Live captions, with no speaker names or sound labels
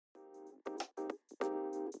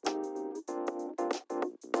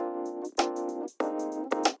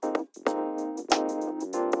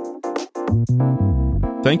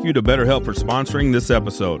Thank you to BetterHelp for sponsoring this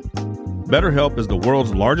episode. BetterHelp is the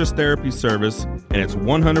world's largest therapy service, and it's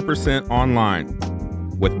 100% online.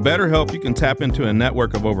 With BetterHelp, you can tap into a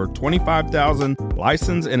network of over 25,000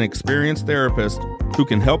 licensed and experienced therapists who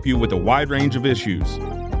can help you with a wide range of issues.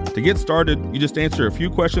 To get started, you just answer a few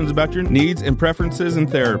questions about your needs and preferences in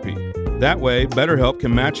therapy. That way, BetterHelp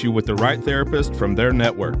can match you with the right therapist from their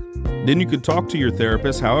network. Then you can talk to your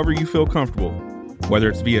therapist however you feel comfortable, whether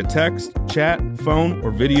it's via text, chat, phone,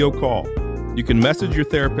 or video call. You can message your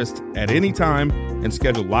therapist at any time and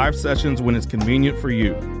schedule live sessions when it's convenient for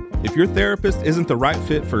you. If your therapist isn't the right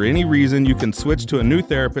fit for any reason, you can switch to a new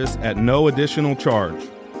therapist at no additional charge.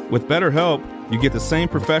 With BetterHelp, you get the same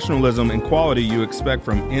professionalism and quality you expect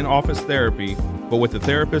from in-office therapy, but with a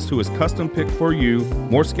therapist who is custom picked for you,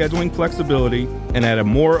 more scheduling flexibility, and at a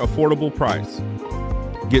more affordable price.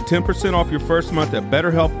 Get 10% off your first month at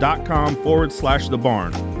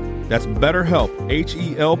BetterHelp.com/thebarn. That's BetterHelp,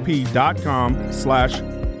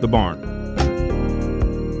 HELP.com/thebarn.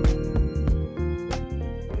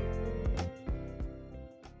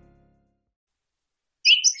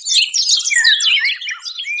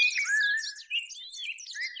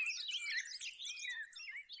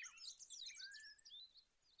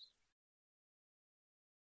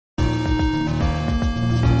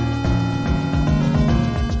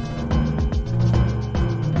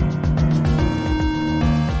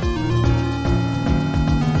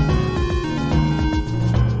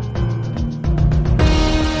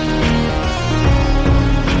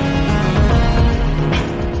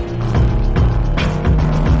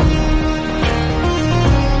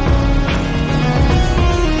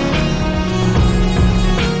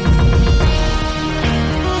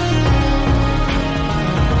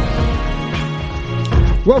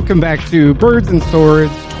 Welcome back to Birds and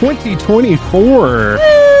Swords 2024.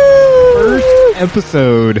 First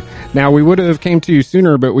episode. Now, we would have came to you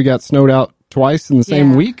sooner, but we got snowed out twice in the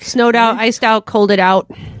same week. Snowed out, iced out, colded out.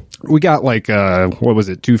 We got like,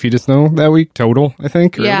 2 feet of snow that week total, I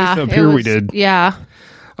think? Or Yeah. at least up here we did. Yeah.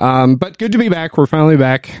 But good to be back. We're finally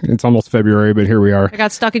back. It's almost February, but here we are. I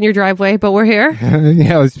got stuck in your driveway, but we're here.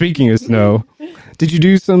 Yeah, speaking of snow, did you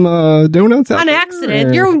do some donuts out On there,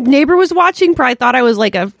 accident. or? Your neighbor was watching, probably thought I was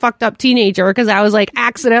like a fucked up teenager because I was like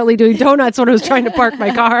accidentally doing donuts when I was trying to park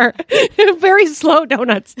my car. Very slow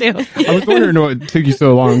donuts, too. I was wondering what took you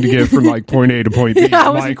so long to get from like point A to point B. Yeah,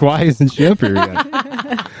 I'm like, why isn't she up here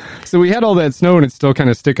yet? So we had all that snow and it's still kind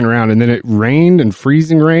of sticking around, and then it rained and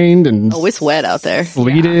freezing rained and Oh, it's wet out there.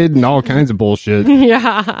 sleeted and all kinds of bullshit.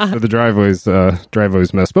 Yeah. So the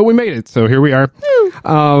driveway's messed, but we made it. So here we are.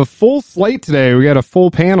 Full slate today. We got a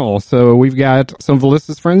full panel. So we've got some of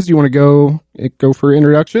Alyssa's friends. Do you want to go for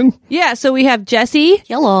introduction? Yeah, so we have Jessie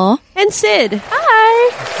Hello. and Sid.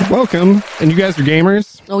 Hi. Welcome. And you guys are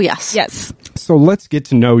gamers. Oh, yes. Yes. So let's get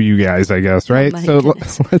to know you guys, I guess, right? Oh my So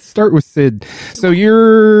goodness. let's start with Sid. So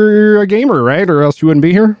you're a gamer, right? Or else you wouldn't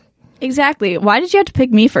be here? Exactly. Why did you have to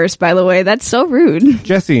pick me first, by the way? That's so rude.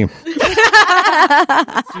 Jesse.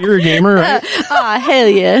 So you're a gamer, right? Ah, hell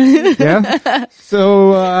yeah. Yeah.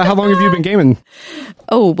 So how long have you been gaming?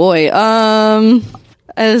 Oh, boy.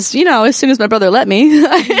 As you know, as soon as my brother let me,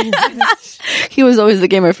 he was always the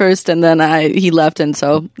gamer first, and then he left, and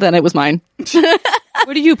so then it was mine.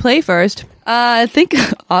 What did you play first? I think,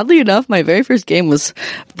 oddly enough, my very first game was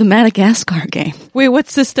the Madagascar game. Wait, what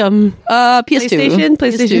system? PS2.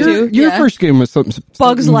 PlayStation 2? Your Yeah. first game was something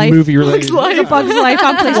Bugs Life. movie related. Bugs Life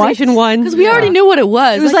on PlayStation 1. Because we already knew what it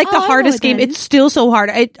was. It was like the I know hardest what game. that is. It's still so hard.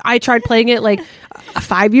 I tried playing it like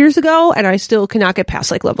 5 years ago, and I still cannot get past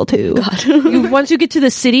like level 2. Once you get to the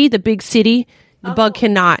city, the big city, the bug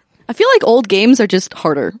cannot. I feel like old games are just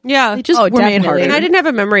harder. Yeah. They just Oh, were made definitely. harder. And I didn't have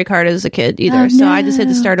a memory card as a kid either, so I just had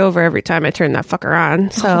to start over every time I turned that fucker on.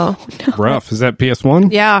 So, Rough. Is that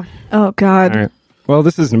PS1? yeah. Oh, God. All right. Well,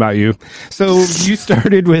 this isn't about you. So you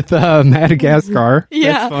started with Madagascar.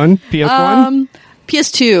 Yeah. That's fun. PS1?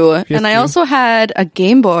 PS2, and I PS2. also had a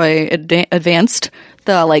Game Boy Advanced,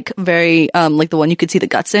 the like very like the one you could see the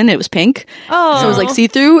guts in. It was pink, so it was like see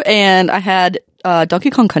through, and I had Donkey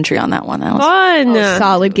Kong Country on that one. That was Fun.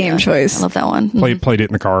 Solid game choice. I love that one. Played it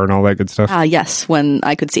in the car and all that good stuff. Yes, when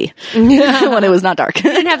I could see, when it was not dark.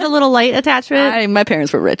 Didn't have the little light attachment. My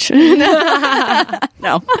parents were rich.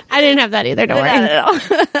 No, I didn't have that either. Don't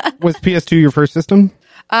worry. Was PS2 your first system?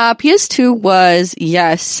 PS2 was,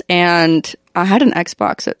 yes, and I had an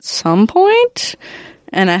Xbox at some point,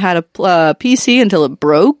 and I had a PC until it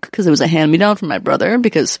broke because it was a hand-me-down from my brother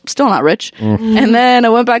because I'm still not rich. And then I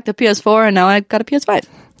went back to PS4, and now I got a PS5.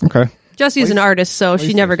 Okay. Jesse's an artist, so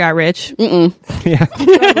she never got rich.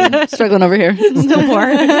 Yeah. Struggling over here. Still poor.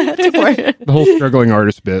 The whole struggling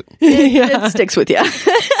artist bit. It sticks with you.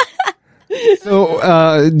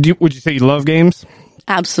 So, would you say you love games?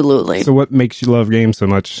 Absolutely. So what makes you love games so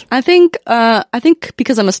much? I think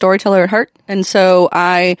because I'm a storyteller at heart, and so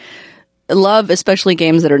I love especially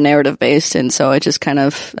games that are narrative based, and so it just kind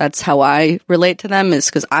of, that's how I relate to them, is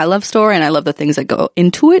because I love story and I love the things that go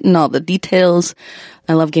into it and all the details.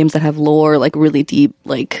 I love games that have lore, like really deep,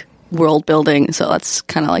 like world building. So that's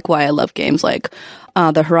kind of like why I love games like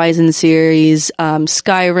the Horizon series,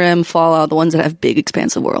 Skyrim, Fallout, the ones that have big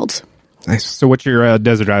expansive worlds. Nice. So what's your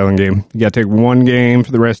desert island game? You got to take one game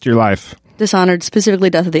for the rest of your life. Dishonored, specifically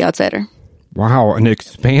Death of the Outsider. Wow, an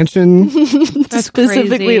expansion? That's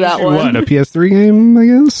Specifically crazy. that one. What, a PS3 game, I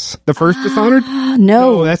guess? The first Dishonored?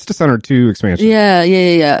 No. Oh, that's Dishonored 2 expansion. Yeah.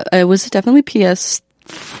 It was definitely PS4.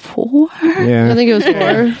 Yeah. I think it was 4.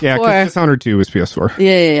 Yeah, because Dishonored 2 was PS4.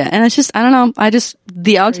 Yeah. And it's just, I don't know.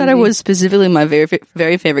 The Outsider was specifically my very,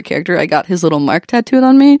 very favorite character. I got his little mark tattooed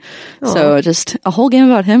on me. So just a whole game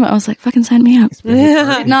about him. I was like, fucking sign me up.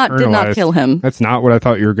 Did not kill him. That's not what I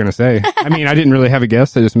thought you were going to say. I mean, I didn't really have a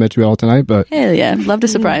guess. I just met you all tonight, but Hell yeah. Love to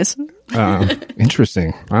surprise.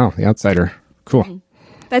 interesting. Wow, the Outsider. Cool.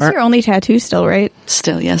 That's your only tattoo still, right?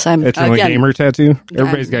 Still, yes. I'm It's your only gamer tattoo?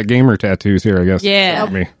 Everybody's got gamer tattoos here, I guess. Yeah.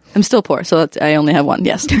 Me. I'm still poor, so I only have one.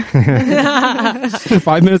 Yes.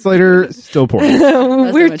 5 minutes later, still poor.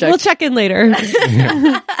 We'll check in later.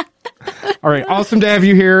 All right, awesome to have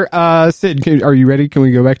you here. Sid, are you ready? Can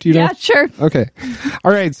we go back to you now? Yeah, sure. Okay.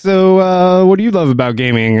 All right, so what do you love about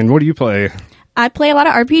gaming and what do you play? I play a lot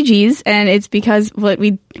of RPGs, and it's because what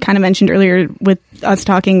we kind of mentioned earlier with us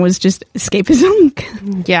talking was just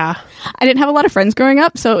escapism. Yeah. I didn't have a lot of friends growing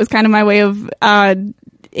up, so it was kind of my way of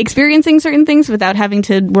experiencing certain things without having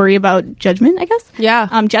to worry about judgment, I guess.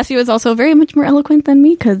 Yeah. Jessie was also very much more eloquent than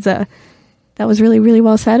me because that was really, really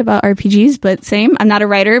well said about RPGs, but same. I'm not a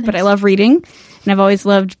writer, but I love reading, and I've always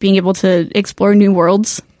loved being able to explore new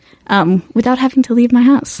worlds without having to leave my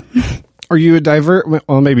house. Are you a diverse,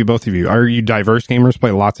 well, maybe both of you, are you diverse gamers,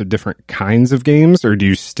 play lots of different kinds of games, or do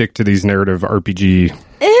you stick to these narrative RPG?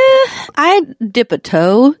 I dip a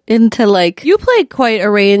toe into like... You played quite a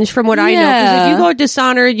range from what I know. Because if you go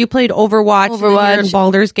Dishonored, you played Overwatch. And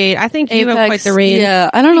Baldur's Gate. I think you have quite the range. Yeah,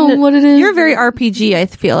 I don't know what it is. You're very RPG, I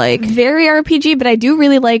feel like. Very RPG, but I do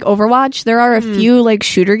really like Overwatch. There are a few like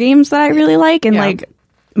shooter games that I really like, and like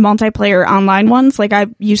multiplayer online ones. Like I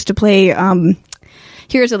used to play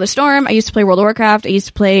Heroes of the Storm. I used to play World of Warcraft. I used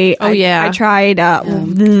to play... I tried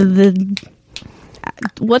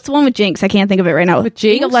what's the one with Jinx? I can't think of it right now. With League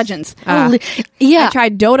Jinx? of Legends. Yeah. I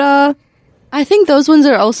tried Dota. I think those ones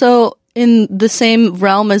are also in the same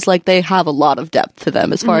realm as like they have a lot of depth to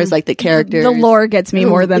them as far as like the characters. The lore gets me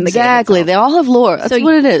more than the game Exactly. itself. They all have lore. That's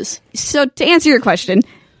what it is. So to answer your question,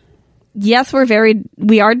 yes,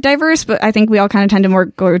 we are diverse, but I think we all kind of tend to more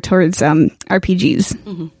go towards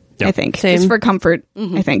RPGs. I think. Same. Just for comfort,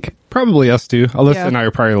 I think. Probably us too. Alyssa and I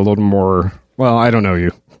are probably a little more, well, I don't know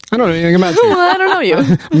you. I don't know anything about you. Well, I don't know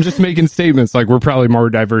you. I'm just making statements like we're probably more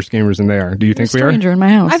diverse gamers than they are. Do you think we are? Stranger in my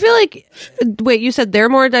house. I feel like, wait, you said they're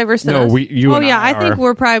more diverse than us? you and I are. think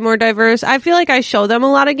we're probably more diverse. I feel like I show them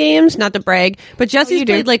a lot of games, not to brag, but Jessie's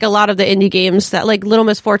played like a lot of the indie games that like Little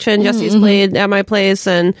Misfortune, Jessie's played at my place,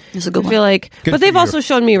 and It's a good I feel like, Good but for they've you. also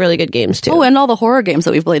shown me really good games too. Oh, and all the horror games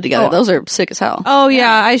that we've played together. Those are sick as hell. Oh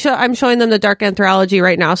yeah, I'm showing them the Dark Anthology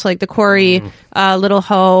right now. So like the Quarry, Little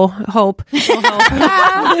Hope,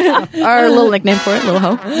 Our little nickname for it, Little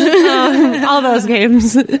Ho. all those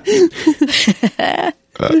games. Did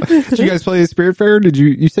you guys play Spiritfarer? Did you?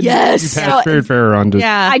 You said Yes. you passed Spiritfarer on.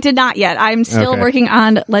 Yeah, I did not yet. I'm still Okay. working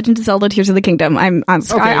on Legend of Zelda Tears of the Kingdom. I'm on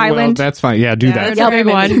Sky Okay, well, Island. that's fine. Yeah, do that. It's a big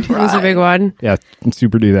one. It was a big one. Yeah,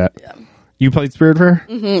 super do that. Yeah. You played Spiritfarer?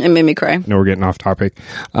 It made me cry. No, we're getting off topic.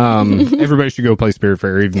 Everybody should go play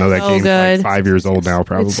Spiritfarer, even though that So game's good. like 5 years old now,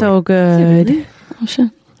 probably. It's so good. Oh, shit.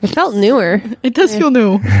 It felt newer. It does feel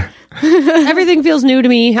new. Everything feels new to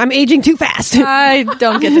me. I'm aging too fast. I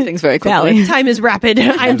don't get to things very quickly. Time is rapid.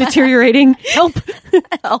 I'm deteriorating. Help.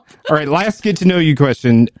 All right, last get to know you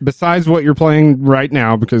question. Besides what you're playing right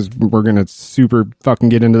now, because we're going to super fucking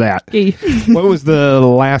get into that. What was the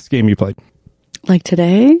last game you played? Like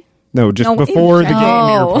today? No, just before the game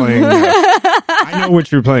you're playing now. I know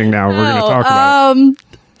what you're playing now. We're going to talk about it.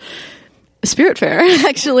 Spiritfarer,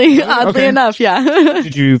 actually, oddly enough, yeah.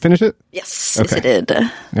 Did you finish it? Yes, Okay. yes, I did.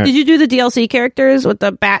 Did you do the DLC characters with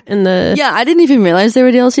the bat and the? Yeah, I didn't even realize they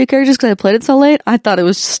were DLC characters because I played it so late. I thought it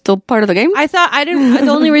was still part of the game. I thought I didn't.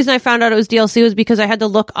 The only reason I found out it was DLC was because I had to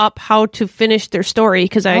look up how to finish their story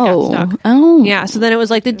because I got stuck. Oh, Yeah, so then it was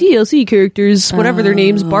like the DLC characters, whatever their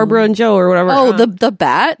names, Barbara and Joe or whatever. Oh, the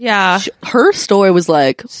bat. Yeah. Her story was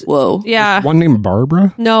like, whoa. Yeah. One named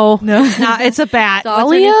Barbara? No, it's a bat. What's her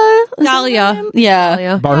Dahlia. name? Dahlia. Yeah.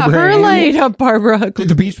 Dahlia. Barbara Her Ann? like Barbara. Did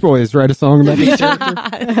the Beach Boys write a song about this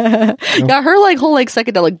character? Yeah, her like whole like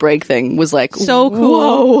psychedelic break thing was like So cool.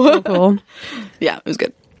 Whoa. So cool. Yeah, it was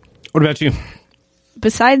good. What about you?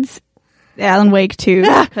 Besides Alan Wake 2,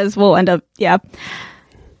 because we'll end up,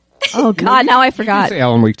 Oh God! Now I forgot. Say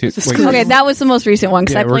Alan Wake 2. Okay, that was the most recent one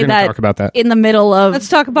because I we're played gonna that, talk about that. in the middle of. Let's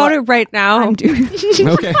talk about it right now. I'm doing.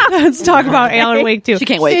 Okay. Let's talk about Alan Wake 2. She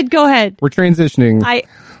can't wait. Sid, go ahead. We're transitioning.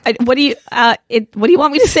 What do you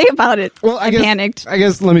want me to say about it? Well, I guess, panicked. I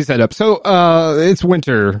guess let me set up. So, it's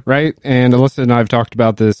winter, right? And Alyssa and I have talked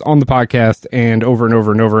about this on the podcast and over and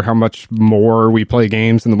over and over how much more we play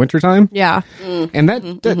games in the wintertime. Yeah. And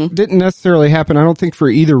that didn't necessarily happen, I don't think, for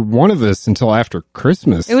either one of us until after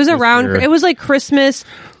Christmas. It was this around. year. It was like Christmas.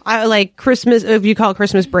 Like Christmas, if you call it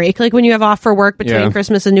Christmas break, like when you have off for work between Yeah.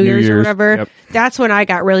 Christmas and New New Year's or Year's, whatever. yep. That's when I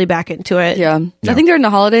got really back into it. Yeah. I think during the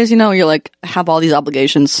holidays, you're like have all these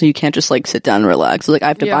obligations, so you can't just like sit down and relax. So, like I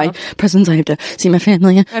have to buy presents, I have to see my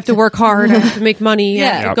family. I have to work hard. I have to make money. I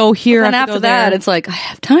have to go here. And I have to after go that, there. it's like I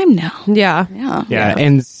have time now. Yeah. Yeah,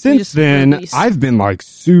 and since just then, release. I've been like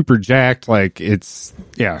super jacked. Like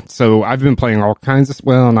so I've been playing all kinds of,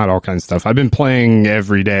 well, not all kinds of stuff. I've been playing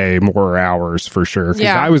every day, more hours for sure. 'Cause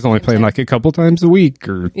Yeah. I was only playing like a couple times a week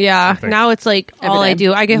or Yeah. something. Now it's like all day. I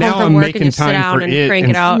do. I get Now home I'm from work making and just sit time down for and it crank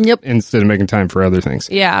it out. Yep. instead of making time for other things.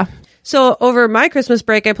 Yeah. So over my Christmas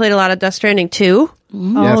break, I played a lot of Death Stranding 2.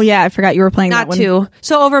 Oh Yes. yeah, I forgot you were playing Not that one. 2.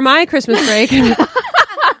 So over my Christmas break.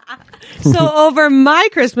 So over my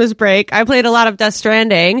Christmas break, I played a lot of Death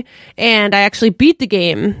Stranding, and I actually beat the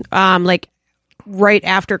game, like right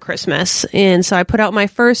after Christmas. And so I put out my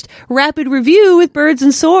first rapid review with Birds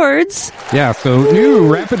and Swords. Yeah, so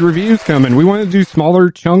new rapid reviews coming. We want to do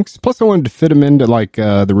smaller chunks. Plus, I wanted to fit them into like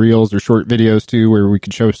the reels or short videos too, where we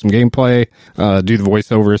could show some gameplay, do the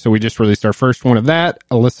voiceover. So we just released our first one of that.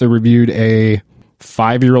 Alyssa reviewed a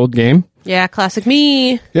 5-year-old game. Yeah, classic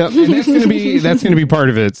me. Yep, and that's gonna be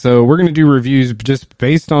part of it. So we're gonna do reviews just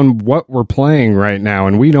based on what we're playing right now,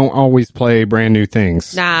 and we don't always play brand new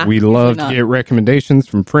things. Nah, we love to not. get recommendations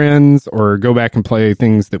from friends or go back and play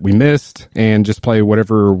things that we missed, and just play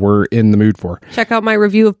whatever we're in the mood for. Check out my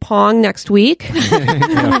review of Pong next week.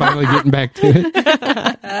 Yeah, finally getting back to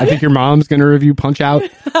it. I think your mom's gonna review Punch Out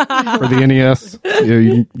for the NES.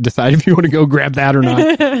 You can decide if you want to go grab that or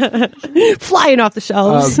not. Flying off the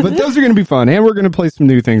shelves. But those are going to be fun, and we're going to play some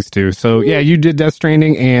new things too. So yeah, you did Death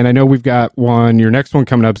Stranding, and I know we've got one. Your next one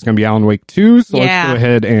coming up is going to be Alan Wake 2. So let's go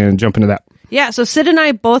ahead and jump into that. Yeah, so Sid and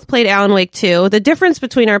I both played Alan Wake 2. The difference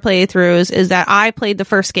between our playthroughs is that I played the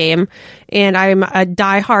first game, and I'm a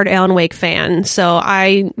diehard Alan Wake fan. So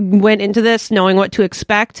I went into this knowing what to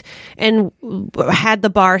expect and had the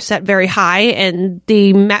bar set very high, and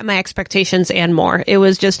they met my expectations and more. It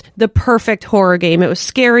was just the perfect horror game. It was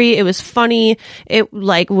scary. It was funny. It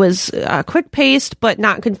was quick paced, but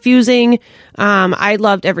not confusing. I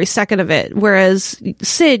loved every second of it. Whereas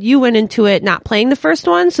Sid, you went into it not playing the first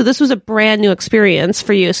one, so this was a brand new experience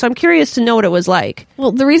for you. So I'm curious to know what it was like.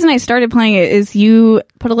 Well, the reason I started playing it is you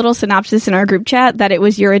put a little synopsis in our group chat that it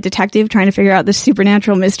was you're a detective trying to figure out this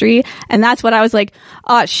supernatural mystery, and that's what I was like,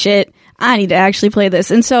 oh shit, I need to actually play this.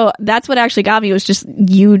 And so that's what actually got me, was just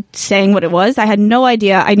you saying what it was. I had no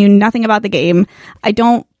idea. I knew nothing about the game. I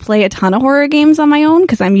don't play a ton of horror games on my own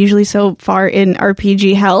because I'm usually so far in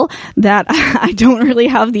RPG hell that I don't really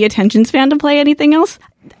have the attention span to play anything else.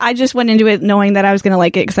 I just went into it knowing that I was going to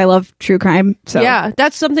like it because I love true crime. So Yeah,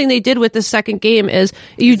 that's something they did with the second game is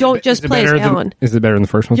you don't just play as Alan. Is it better than the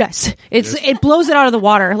first one? Yes, it blows it out of the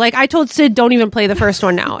water. Like I told Sid, don't even play the first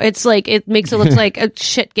one now. It's like it makes it look like a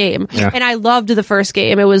shit game. Yeah. And I loved the first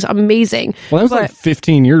game. It was amazing. Well, that was But- like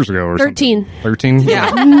 15 years ago or 13. something. 13?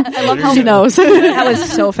 Yeah. I love how she knows. that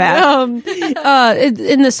was so fast.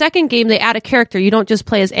 In the second game, they add a character. You don't just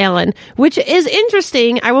play as Alan, which is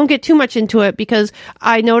interesting. I won't get too much into it because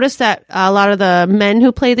I noticed that a lot of the men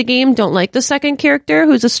who play the game don't like the second character,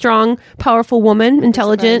 who's a strong, powerful woman,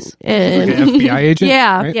 intelligent, and Like an FBI agent.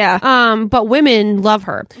 yeah, right? Yeah. but women love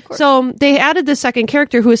her. So they added the second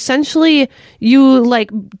character, who essentially you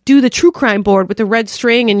like do the true crime board with the red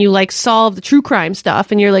string, and you like solve the true crime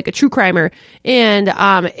stuff, and you're like a true crimer, and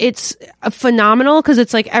it's phenomenal because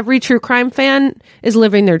it's like every true crime fan is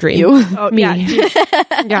living their dream. Oh, Me. yeah.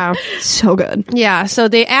 Yeah. So good. Yeah, so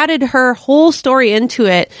they added her whole story into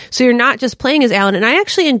it, so you're not just playing as Alan. And I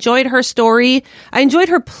actually enjoyed her story. I enjoyed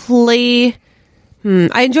her play.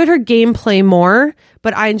 I enjoyed her gameplay more,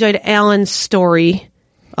 but I enjoyed Alan's story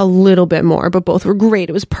a little bit more. But both were great.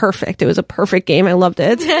 It was perfect. It was a perfect game. I loved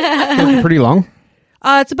it. Was it pretty long?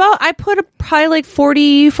 It's about, I put probably like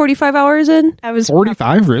 40, 45 hours in. I was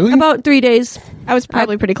 45, really? About 3 days. I was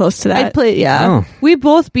probably pretty close to I that. played, yeah. Oh. We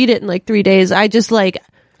both beat it in like 3 days. I just like,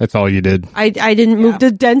 That's all you did. I didn't move. The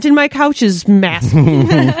dent in my couch is massive.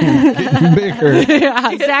 Bigger.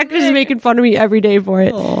 Yeah, Zach is making fun of me every day for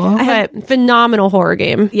it. But phenomenal horror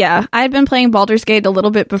game. Yeah, I had been playing Baldur's Gate a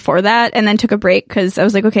little bit before that, and then took a break because I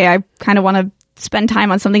was like, okay, I kind of want to spend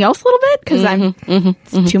time on something else a little bit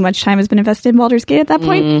because too much time has been invested in Baldur's Gate at that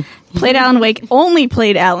point. Played Alan Wake, only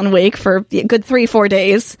played Alan Wake for a good 3-4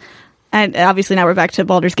 days, and obviously now we're back to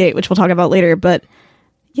Baldur's Gate, which we'll talk about later. But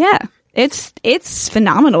yeah, it's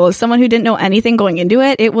phenomenal. As someone who didn't know anything going into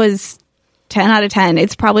it, it was 10 out of 10.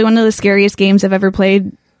 It's probably one of the scariest games I've ever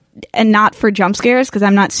played. And not for jump scares, because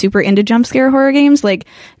I'm not super into jump scare horror games. Like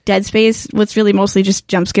Dead Space was really mostly just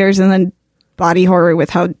jump scares and then body horror with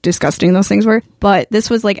how disgusting those things were. But this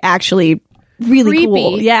was like actually really Creepy.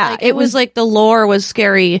 cool. Yeah, Like, it was like the lore was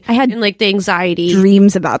scary. I had and like the anxiety.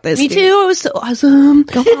 dreams about this. Me dude. too. It was so awesome.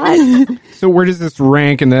 God. So where does this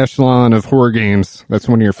rank in the echelon of horror games? That's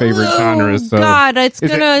one of your favorite genres. So God, it's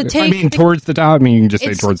is gonna it, take. I mean, towards the top. I mean, you can just say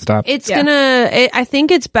it's- towards the top. It's Yeah. I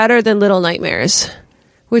think it's better than Little Nightmares,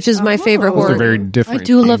 which is my favorite Those horror. are very different. I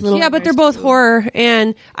do love games. Little Yeah, but they're both horror,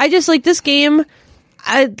 and I just like this game.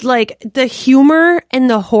 I like the humor and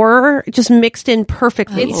the horror just mixed in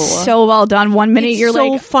perfectly. It's so well done. 1 minute It's you're so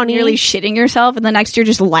like funny. nearly shitting yourself, and the next you're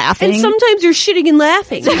just laughing. and sometimes you're shitting and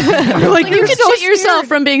laughing. Like you can shit yourself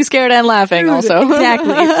from being scared and laughing also.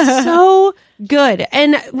 exactly. It's so good.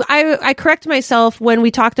 And I correct myself when we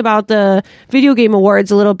talked about the video game awards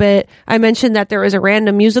a little bit. I mentioned that there was a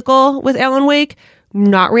random musical with Alan Wake.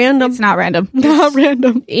 Not random. It's not random. Not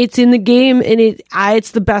random. It's in the game, and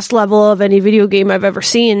it's the best level of any video game I've ever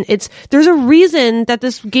seen. There's a reason that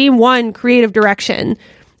this game won creative direction,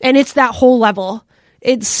 and it's that whole level.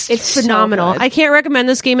 It's so phenomenal. good. I can't recommend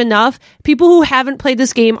this game enough. People who haven't played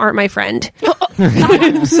this game aren't my friend.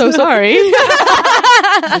 I'm so sorry.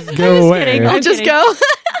 Go away. kidding. I'll just go.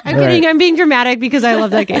 I'm kidding. I'm being dramatic because I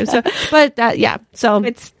love that game. So, but that, yeah. So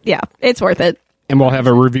It's worth it. And we'll have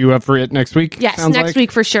a review up for it next week. yes, sounds next like?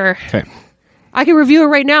 week for sure. Okay. I can review it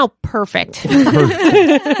right now. Perfect.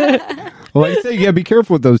 Well, like I say, yeah, be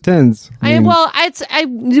careful with those 10s.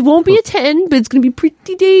 It won't be a 10, but it's going to be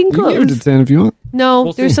pretty dang You can give it close. a 10 if you want. No,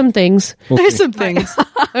 We'll there's see. some things. There's some things.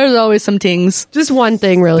 There's always some things. Just one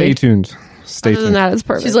thing, really. Stay tuned. Stay Other than tuned. that, it's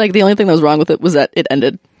perfect. She's like, the only thing that was wrong with it was that it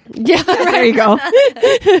ended. yeah, There you go.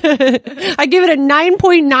 I give it a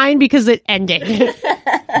 9.9 because it ended.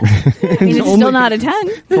 I mean, it's still not a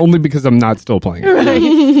 10. Only because I'm not still playing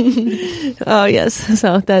it. Oh, yes.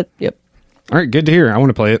 So that, yep. All right, good to hear. I want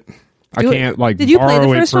to play it. I Do it. can't like Did you play the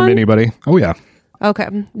borrow it first from one? anybody. Oh yeah, Okay.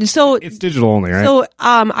 So, it's digital only, right?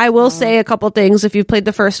 I will say a couple things. If you've played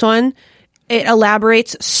the first one, it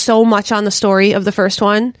elaborates so much on the story of the first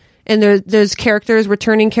one. And there's characters,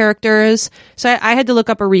 returning characters. So I had to look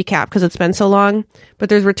up a recap because it's been so long. But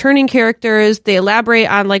there's returning characters. They elaborate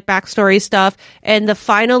on like backstory stuff. And the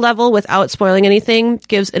final level, without spoiling anything,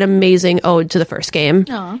 gives an amazing ode to the first game.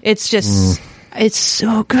 It's just, it's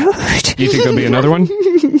so good. Do you think there'll be another one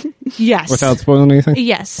Yes. without spoiling anything?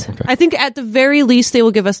 Yes. I think at the very least they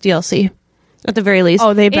will give us DLC. At the very least.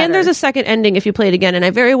 Oh, they better. And there's a second ending if you play it again, and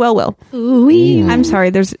I very well will. I'm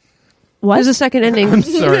sorry. There's what? There's a second ending. I'm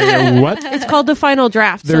sorry. What? It's called the Final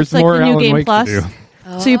Draft. So There's it's like more the new Alan game Wake plus. to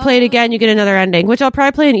do. So you play it again, you get another ending, which I'll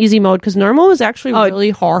probably play in easy mode because normal is actually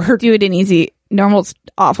really hard. Do it in easy. Normal's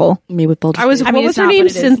awful. Me with Baldur's I Gate. what was it's her not, name?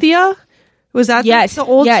 but it is. Cynthia? Was that Yes, the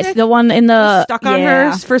old yes, chick? the one in the Stuck on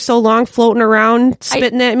yeah. her for so long, floating around,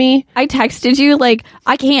 spitting at me. I texted you like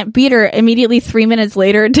I can't beat her. Immediately 3 minutes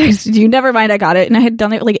later, texted you. Never mind, I got it, and I had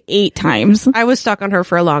done it like 8 times. I was stuck on her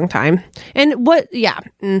for a long time. And what? Yeah.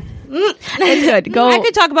 It's good. Go. I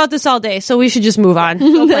could talk about this all day, so we should just move on.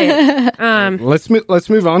 Go play it. Let's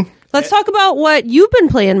move on. Let's talk about what you've been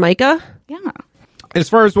playing, Micah. Yeah. As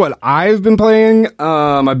far as what I've been playing,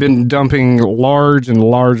 I've been dumping large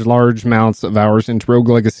amounts of hours into Rogue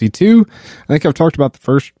Legacy 2. I think I've talked about the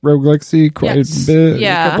first Rogue Legacy quite a bit.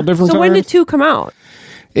 Yeah. A couple different so times. when did 2 come out?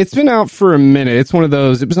 It's been out for a minute. It's one of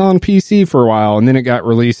those, it was on PC for a while, and then it got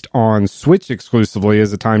released on Switch exclusively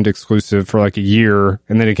as a timed exclusive for like a year,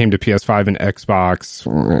 and then it came to PS5 and Xbox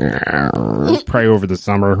probably over the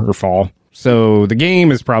summer or fall. So the game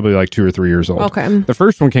is probably like 2 or 3 years old. Okay. The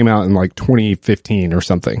first one came out in like 2015 or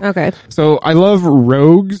something. Okay. So I love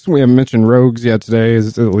rogues. We haven't mentioned rogues yet today.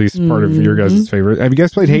 Is at least part of your guys' favorite. Have you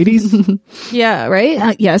guys played Hades? Yeah,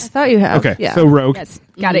 right? Yes. I thought you have. Okay. Yeah. So rogue. Yes.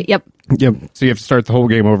 Got it. Yep. Yep. So you have to start the whole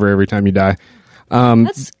game over every time you die.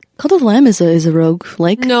 That's Cult of Lamb is a rogue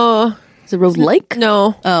like. No. Is it rogue like?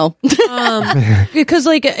 No. Oh. Because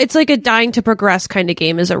like it's like a dying to progress kind of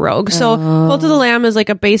game as a rogue. So Cult of the Lamb is like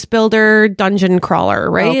a base builder dungeon crawler,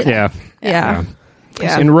 right? Okay. Yeah. Yeah.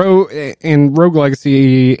 Yeah. In Rogue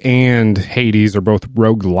Legacy and Hades are both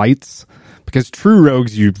roguelites, because true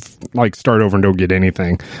rogues, you like start over and don't get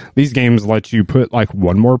anything. These games let you put like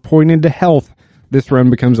one more point into health. This run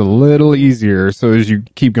becomes a little easier, so as you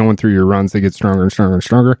keep going through your runs, they get stronger and stronger and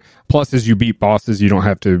stronger. Plus, as you beat bosses, you don't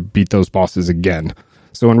have to beat those bosses again.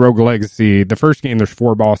 So in Rogue Legacy, the first game, there's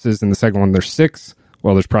 4 bosses, and the second one, there's 6.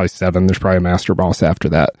 Well, there's probably 7. There's probably a master boss after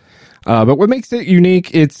that. But what makes it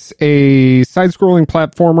unique, it's a side-scrolling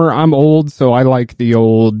platformer. I'm old, so I like the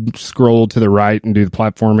old scroll to the right and do the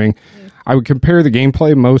platforming. I would compare the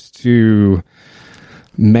gameplay most to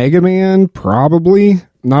Mega Man, probably.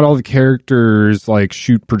 Not all the characters like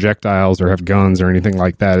shoot projectiles or have guns or anything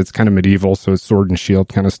like that. It's kind of medieval, so it's sword and shield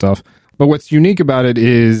kind of stuff. But what's unique about it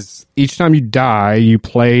is each time you die, you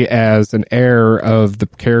play as an heir of the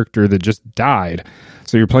character that just died.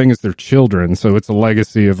 So you're playing as their children, so it's a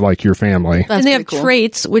legacy of like your family. And they have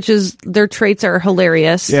traits, which is their traits are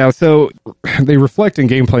hilarious. Yeah, so they reflect in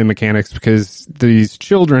gameplay mechanics because these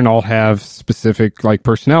children all have specific like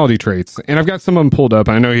personality traits. And I've got some of them pulled up.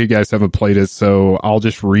 I know you guys haven't played it, so I'll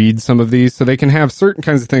just read some of these. So they can have certain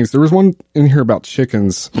kinds of things. There was one in here about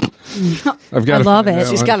chickens. I love it.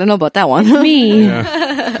 She's got to know about that one. Me.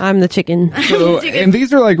 Yeah. I'm the chicken. So, and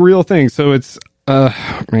these are like real things. So it's man,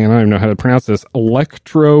 I don't even know how to pronounce this.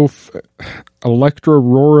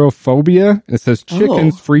 Electrorophobia. It says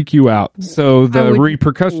chickens freak you out. So the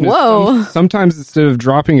repercussion is sometimes instead of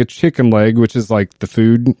dropping a chicken leg, which is like the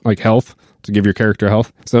food, like health, to give your character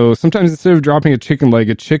health. So sometimes instead of dropping a chicken leg,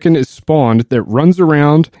 a chicken is spawned that runs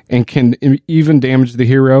around and can even damage the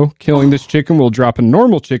hero. Killing this chicken will drop a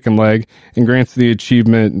normal chicken leg and grants the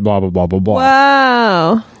achievement, blah, blah, blah, blah, blah.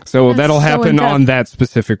 Wow. So that'll happen on that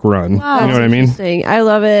specific run. Wow. You know what I mean? I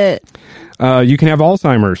love it. You can have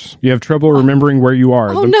Alzheimer's. You have trouble remembering where you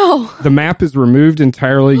are. The map is removed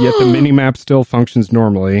entirely, yet the mini-map still functions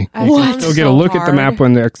normally. You can still get a look at the map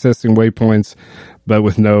when accessing waypoints, but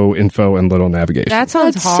with no info and little navigation. That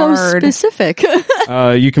sounds so specific.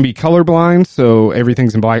 You can be colorblind, so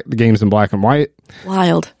everything's in black. The game's in black and white.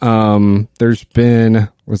 Wild. There's been,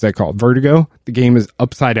 what's that called? Vertigo. The game is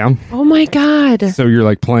upside down. Oh my God. So you're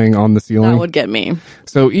like playing on the ceiling. That would get me.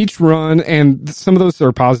 So each run, and some of those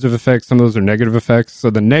are positive effects, some of those are negative effects. So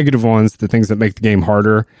the negative ones, the things that make the game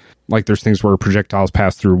harder, like there's things where projectiles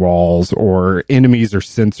pass through walls or enemies are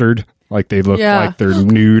censored. Like they look like they're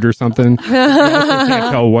nude or something. You also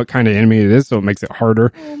can't tell what kind of enemy it is, so it makes it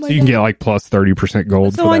harder. So you can get like plus 30%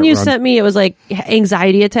 gold. The one you sent me, it was like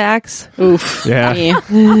anxiety attacks. Oof. Yeah.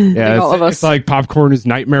 Yeah. It's like popcorn is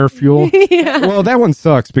nightmare fuel. Yeah. Well, that one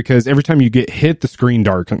sucks because every time you get hit, the screen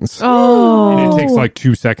darkens. Oh. And it takes like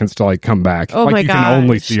 2 seconds to like come back. Oh like my you gosh. can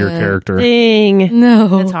only see your character. Dang.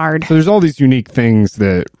 No. That's hard. So there's all these unique things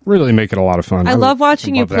that really make it a lot of fun. I love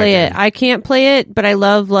watching you play it. I can't play it, but I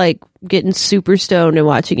love like getting super stoned and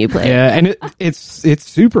watching you play. Yeah, and it's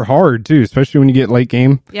super hard too, especially when you get late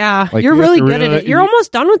game. Yeah, like, you're really good at it. You're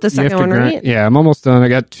almost done with the second one, right? Yeah, I'm almost done. I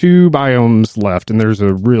got 2 biomes left, and there's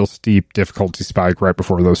a real steep difficulty spike right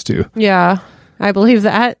before those 2. Yeah, I believe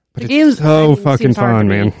that. But the game's so fucking fun,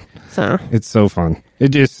 man. So it's so fun. It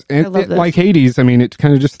just like Hades. I mean, it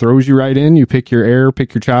kind of just throws you right in. You pick your heir,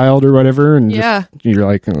 pick your child, or whatever, and just, you're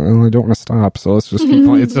like, oh, I don't want to stop, so let's just keep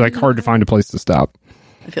playing. It's like hard to find a place to stop.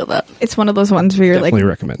 I feel that. It's one of those ones where you're definitely like,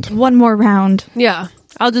 recommend one more round. Yeah,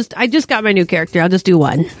 I just got my new character. I'll just do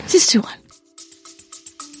one. Just do one.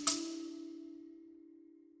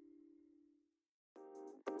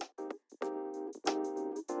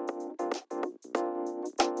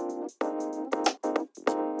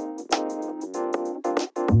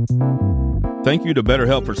 Thank you to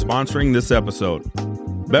BetterHelp for sponsoring this episode.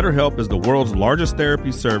 BetterHelp is the world's largest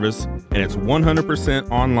therapy service, and it's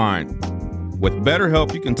 100% online. With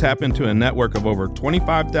BetterHelp, you can tap into a network of over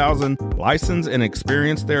 25,000 licensed and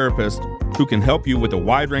experienced therapists who can help you with a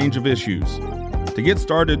wide range of issues. To get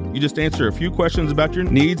started, you just answer a few questions about your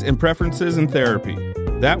needs and preferences in therapy.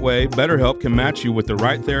 That way, BetterHelp can match you with the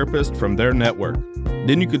right therapist from their network.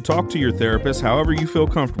 Then you can talk to your therapist however you feel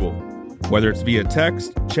comfortable, whether it's via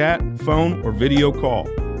text, chat, phone, or video call.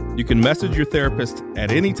 You can message your therapist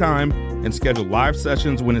at any time and schedule live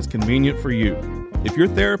sessions when it's convenient for you. If your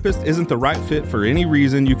therapist isn't the right fit for any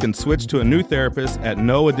reason, you can switch to a new therapist at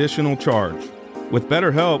no additional charge. With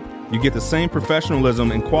BetterHelp, you get the same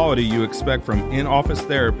professionalism and quality you expect from in-office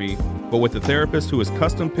therapy, but with a therapist who is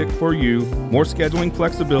custom picked for you, more scheduling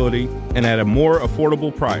flexibility, and at a more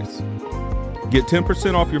affordable price. Get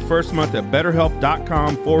 10% off your first month at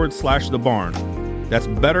betterhelp.com/thebarn. That's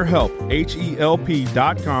BetterHelp,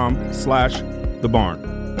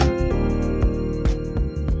 HELP.com/thebarn.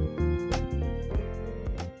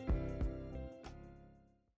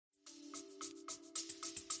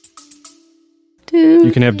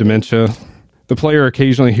 You can have dementia. The player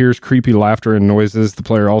occasionally hears creepy laughter and noises. The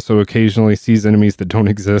player also occasionally sees enemies that don't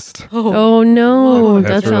exist. Oh no,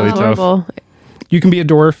 That's that really sounds tough. horrible. You can be a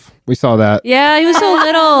dwarf. We saw that. Yeah, he was so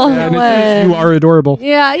little. And it says you are adorable.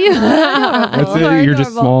 Yeah, you. That's it. You're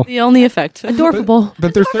just small. The only effect. Adorable.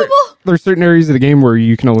 But there's certain areas of the game where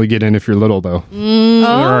you can only get in if you're little, though. So there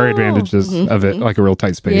are advantages of it, like a real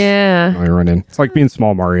tight space. Yeah. You run in. It's like being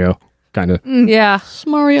small Mario, kind of. Yeah.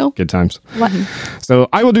 Mario. Good times. So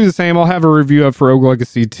I will do the same. I'll have a review up for Rogue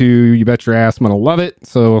Legacy 2. You bet your ass I'm going to love it.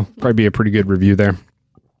 So probably be a pretty good review there.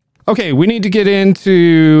 Okay, we need to get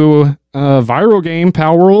into a viral game,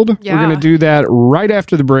 Pal World. Yeah. We're going to do that right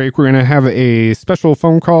after the break. We're going to have a special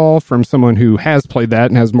phone call from someone who has played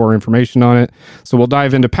that and has more information on it. So we'll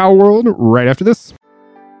dive into Pal World right after this.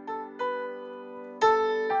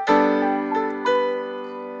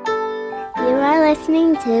 You are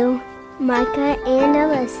listening to Micah and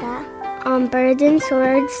Alyssa on Birds and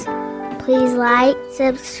Swords. Please like,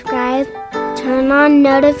 subscribe, turn on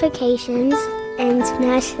notifications, and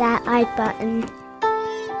smash that like button.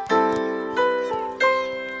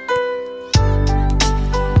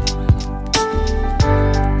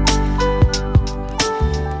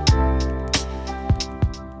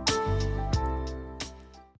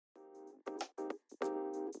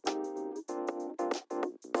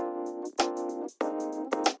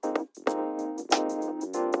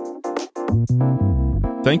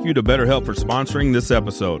 Thank you to BetterHelp for sponsoring this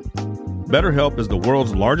episode. BetterHelp is the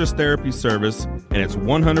world's largest therapy service, and it's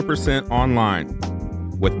 100% online.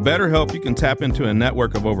 With BetterHelp, you can tap into a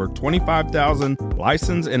network of over 25,000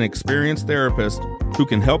 licensed and experienced therapists who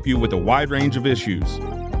can help you with a wide range of issues.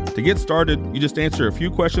 To get started, you just answer a few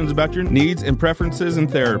questions about your needs and preferences in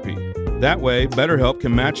therapy. That way, BetterHelp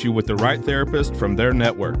can match you with the right therapist from their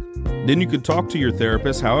network. Then you can talk to your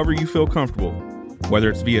therapist however you feel comfortable, whether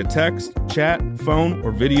it's via text, chat, phone,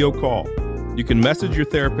 or video call. You can message your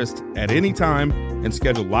therapist at any time and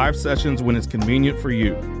schedule live sessions when it's convenient for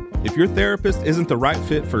you. If your therapist isn't the right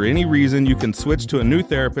fit for any reason, you can switch to a new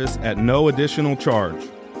therapist at no additional charge.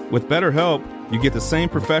 With BetterHelp, you get the same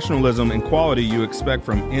professionalism and quality you expect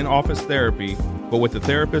from in-office therapy, but with a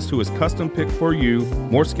therapist who is custom picked for you,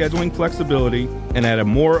 more scheduling flexibility, and at a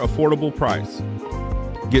more affordable price.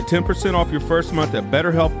 Get 10% off your first month at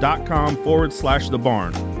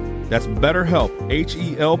betterhelp.com/thebarn. That's BetterHelp,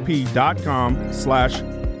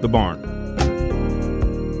 HELP.com/thebarn.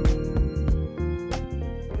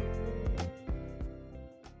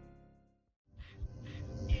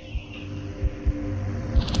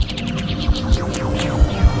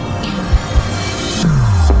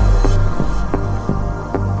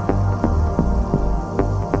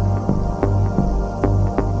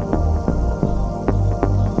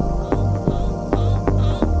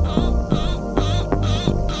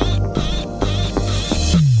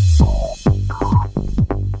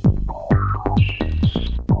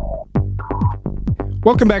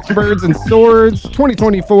 Welcome back to Birds and Swords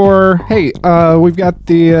 2024. Hey, we got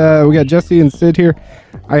Jessie and Sid here.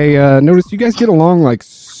 I noticed you guys get along like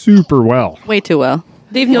super well. Way too well.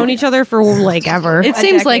 They've known each other for like ever. It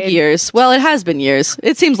seems like years. Well, it has been years.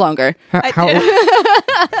 It seems longer. How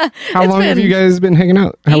long have you guys been hanging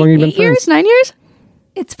out? How long have you been 8 years? friends? 9 years?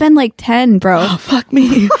 It's been like 10, bro. Oh, fuck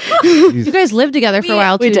me. You guys lived together for a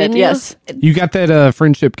while too, We did, didn't you? yes. You got that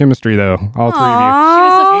friendship chemistry though, all three of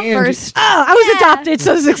Aww. you. And- First. Oh, I was adopted,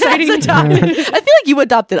 so it's exciting. I feel like you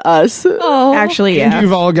adopted us. Oh, Actually, And yeah.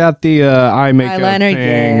 you've all got the eye makeup Eyeliner,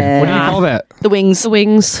 thing. yeah. What do you call that? The wings. the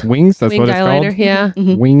wings. Wings? That's Winged what it's eyeliner, called? yeah.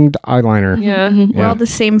 Winged eyeliner. Yeah. We're all the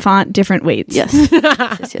same font, different weights. Yes.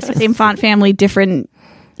 Yes. Same font family, different,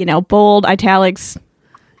 bold, italics.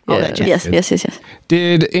 all that jazz. Yes.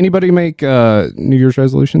 Did anybody make New Year's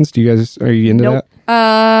resolutions? Are you into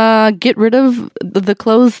that? Get rid of the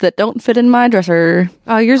clothes that don't fit in my dresser.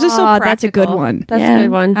 Oh, yours is so practical. That's a good one. That's a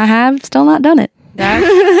good one. I have still not done it. You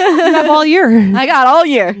have all year. I got all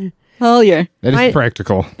year. All year. That is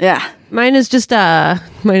practical. Yeah. Mine is just mine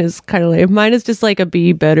is kind of lame. Mine is just like a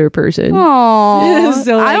be better person. Aww.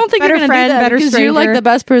 So, like, I don't think better you're gonna friend, do that better because you're like stranger. the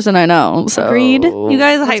best person I know. So Agreed. You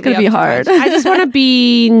guys hype it's gonna me be up too hard. much. I just want to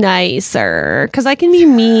be nicer because I can be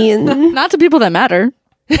mean. Not to people that matter.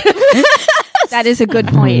 That is a good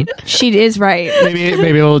point. She is right. Maybe a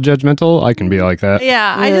little judgmental. I can be like that.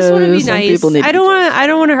 Yeah, I just want to be some nice. people need to I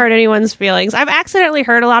don't want to hurt anyone's feelings. I've accidentally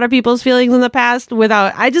hurt a lot of people's feelings in the past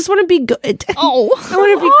without. I just want to be good. Oh, I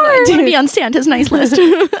want to be I want to good. be on Santa's nice list.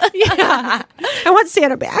 Yeah, I want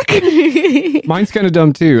Santa back. Mine's kind of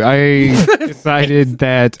dumb too. I decided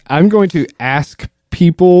that I'm going to ask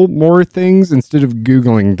people more things instead of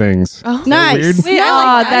Googling things. Oh, Nice. Weird? Wait,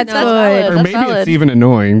 that's good. Or That's maybe valid. it's even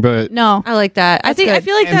annoying, but No. I like that. I good.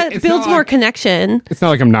 feel like And that it's builds not more like- connection. it's not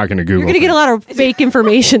like I'm not going to Google. You're gonna get a lot of fake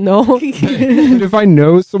information though. But if I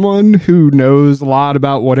know someone who knows a lot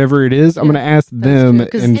about whatever it is, I'm going to ask them, true,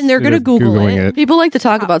 'cause- and they're instead gonna of Google Googling it. it. People like to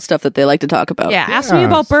talk about stuff that they like to talk about. Yeah, ask me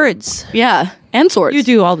about birds. Yeah. And swords. You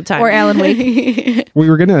do all the time. Or Alan Wake. We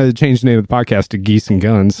were going to change the name of the podcast to Geese and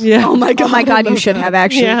Guns. Yeah. Oh my god. Oh my god, you should have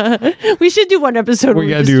actually. Yeah. We should do one episode. We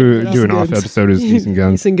where got to just do an off episode as Geese and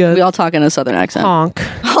Guns. and good. We all talk in a southern accent. Honk.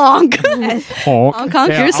 Honk. Honk. Honk,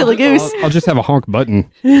 honk, you're a silly goose. I'll just have a honk button.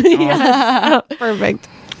 Perfect.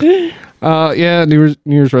 Yeah, New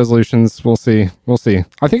Year's resolutions. We'll see.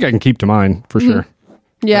 I think I can keep to mine for sure.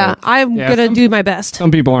 Yeah, I'm Yeah, gonna some- do my best.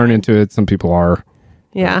 Some people aren't into it. Some people are.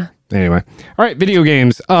 Yeah. Anyway, all right, video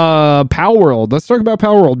games. Power World. Let's talk about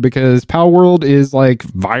Power World because Power World is like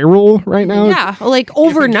viral right now. Yeah, like If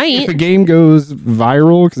overnight. a game goes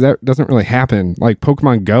viral, because that doesn't really happen. Like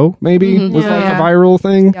Pokemon Go, maybe was like Yeah. a viral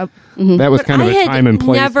thing. Yep. That was But kind of I a had time and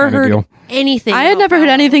place never kind of heard deal. anything. I had about never heard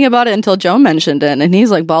that. anything about it until Joe mentioned it, and he's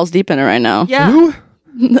like balls deep in it right now. Yeah. Who?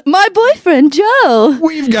 My boyfriend, Joe.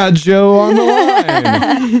 We've got Joe on the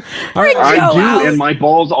line. All right, I do, and my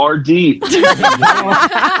balls are deep.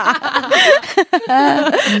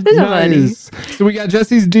 nice. So we got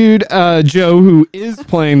Jesse's dude, Joe, who is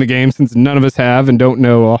playing the game since none of us have and don't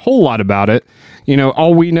know a whole lot about it. You know,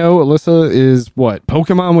 all we know, Alyssa, is what?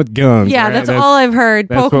 Pokemon with guns. Yeah, right? that's all I've heard.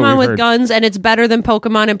 that's what Pokemon we've with heard. guns, and it's better than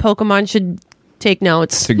Pokemon, and Pokemon should take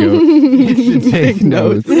notes. to go. You should take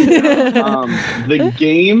notes. The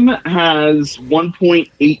game has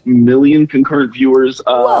 1.8 million concurrent viewers,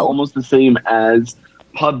 almost the same as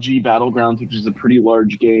PUBG Battlegrounds, which is a pretty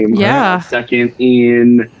large game. Yeah. Second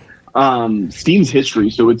in Steam's history.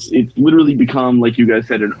 So it's literally become, like you guys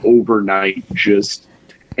said, an overnight just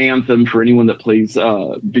anthem for anyone that plays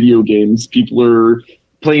video games. People are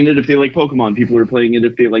playing it if they like Pokemon. People are playing it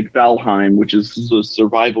if they like Valheim, which is a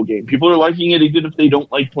survival game. People are liking it even if they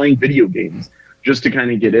don't like playing video games, just to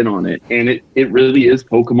kind of get in on it. And it really is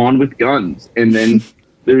Pokemon with guns. And then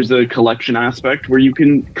there's a collection aspect where you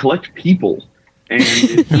can collect people. And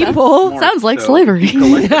it's People? smart. Sounds like So slavery. if you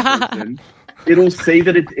collect a person, it'll say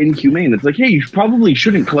that it's inhumane. It's like, hey, you probably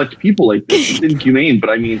shouldn't collect people like this. It's inhumane, but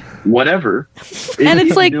I mean, whatever. And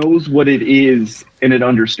it's like- knows what it is and it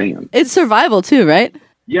understands. It's survival too, right?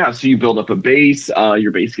 Yeah, so you build up a base.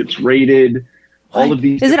 Your base gets raided. All of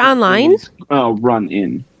these. Is it different online? things, run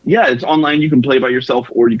in. Yeah, it's online. You can play by yourself,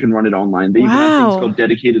 or you can run it online. They even have Wow. things called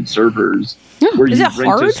dedicated servers, where Is you it rent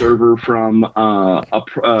hard? a server from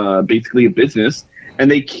basically a business, and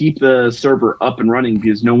they keep the server up and running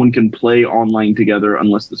because no one can play online together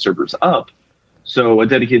unless the server's up. So a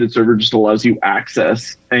dedicated server just allows you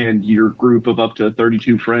access and your group of up to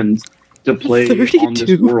 32 friends to play on this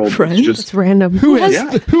 32 world. friends? It's just It's random. Who has Yeah.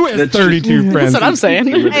 32 friends? That's what I'm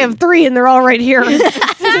saying. I have 3, and they're all right here.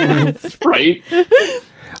 right.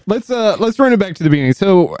 Let's run it back to the beginning.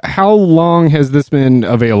 So, how long has this been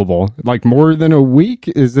available? Like more than a week?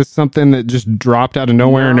 Is this something that just dropped out of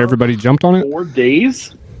nowhere and everybody jumped on it? 4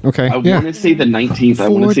 days. Okay, I yeah. want to say the 19th. I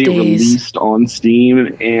want 4 to say it days. released on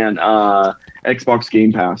Steam and Xbox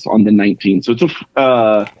Game Pass on the 19th.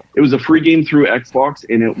 So it was a free game through Xbox,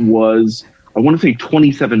 and it was, I want to say,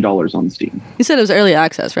 $27 on Steam. You said it was early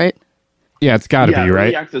access, right? Yeah, it's got to be, early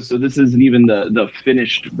right? access, so this isn't even the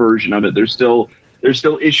finished version of it. There's still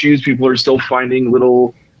issues. People are still finding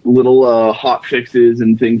little hot fixes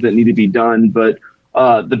and things that need to be done. But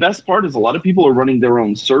the best part is a lot of people are running their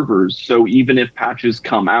own servers. So even if patches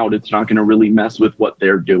come out, it's not going to really mess with what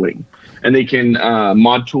they're doing. And they can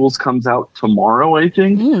Mod Tools comes out tomorrow, I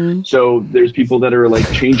think. So there's people that are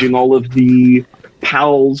like changing all of the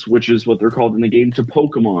pals, which is what they're called in the game, to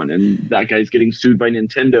Pokemon, and that guy's getting sued by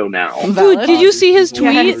Nintendo now. Dude, did you see his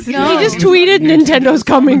tweet? Yes. No. He just tweeted, "Nintendo's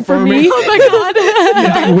coming for me." Oh my god.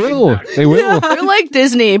 They will. They will. They're like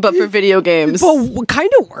Disney, but for video games. But kind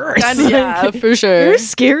of worse. Yeah, for sure. They're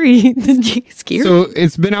scary. Scary. So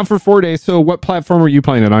it's been out for 4 days. So what platform are you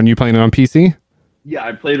playing it on? You playing it on PC? Yeah,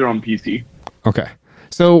 I played it on PC. Okay.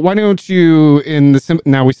 So why don't you,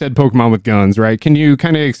 now we said Pokemon with guns, right? Can you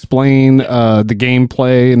kind of explain the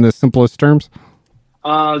gameplay in the simplest terms?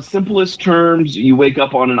 Simplest terms, you wake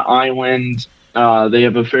up on an island. They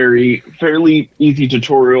have a fairly easy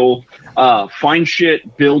tutorial. Find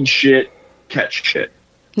shit, build shit, catch shit.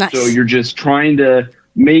 Nice. So you're just trying to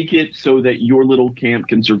make it so that your little camp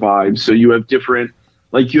can survive. So you have different,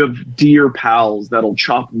 like you have deer pals that'll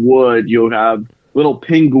chop wood. You'll have little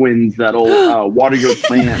penguins that'll water your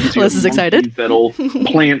plants. Liz is excited. That'll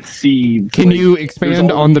plant seeds. Can you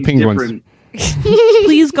expand on the penguins?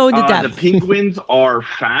 Please go to The depth. penguins are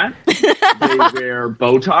fat. They wear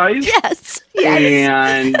bow ties. Yes.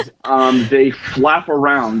 And they flap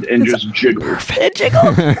around and just jiggle. It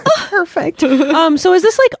jiggle. Perfect. So is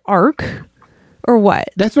this like Ark or what?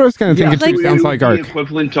 That's what I was kind of thinking. so too. it Sounds would like be Ark.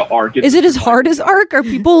 equivalent to Ark. Is it as hard as Ark? Are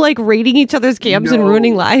people like raiding each other's camps and No.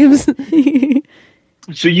 ruining lives?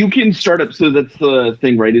 So you can start up. So that's the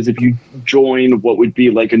thing, right? Is if you join what would be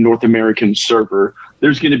like a North American server,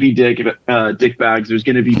 there's going to be dick bags. There's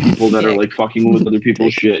going to be people that are like fucking with other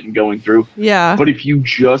people's shit and going through. Yeah. But if you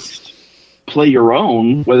just play your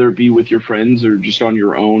own, whether it be with your friends or just on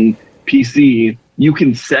your own PC, you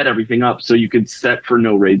can set everything up. So you can set for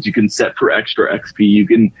no raids. You can set for extra XP. You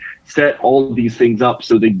can set all of these things up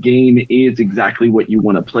so the game is exactly what you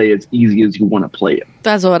want to play, as easy as you want to play it.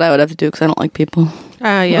 That's what I would have to do because I don't like people.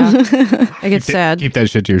 Yeah. I get sad. Keep that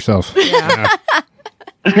shit to yourself. Yeah.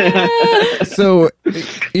 So,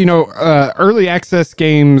 early access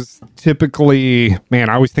games typically, man,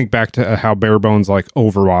 I always think back to how bare bones like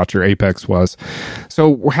Overwatch or Apex was.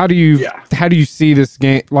 So how do you see this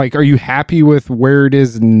game? Like, are you happy with where it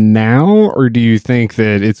is now, or do you think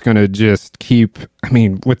that it's going to just keep,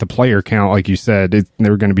 with the player count, like you said,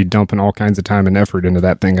 they're going to be dumping all kinds of time and effort into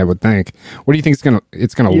that thing, I would think. What do you think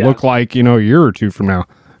it's going to look like, a year or two from now?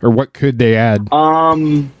 Or what could they add?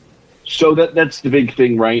 So that's the big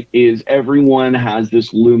thing, right? Is everyone has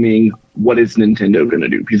this looming, what is Nintendo going to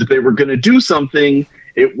do? Because if they were going to do something,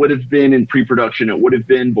 it would have been in pre-production. It would have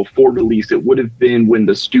been before release. It would have been when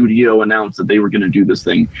the studio announced that they were going to do this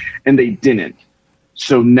thing, and they didn't.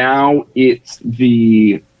 So now it's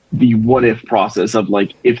the what if process of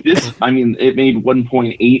like, if this, it made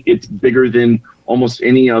 1.8, it's bigger than almost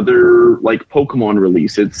any other like Pokemon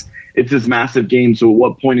release. It's this massive game, so at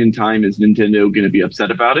what point in time is Nintendo going to be upset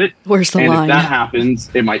about it? Where's the and line? If that happens,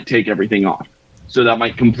 it might take everything off. So that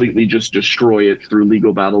might completely just destroy it through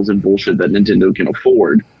legal battles and bullshit that Nintendo can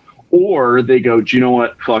afford. Or they go, do you know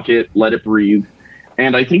what? Fuck it. Let it breathe.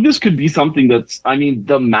 And I think this could be something that's,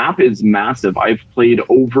 the map is massive. I've played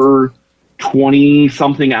over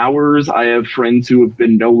 20-something hours. I have friends who have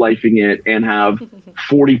been no-lifing it and have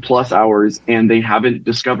 40-plus hours, and they haven't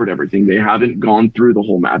discovered everything. They haven't gone through the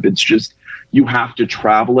whole map. It's just you have to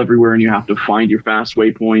travel everywhere, and you have to find your fast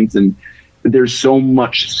waypoints, and there's so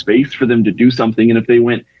much space for them to do something. And if they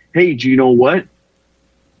went, hey, do you know what?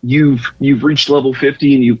 You've reached level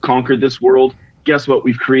 50 and you've conquered this world. Guess what?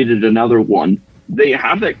 We've created another one. They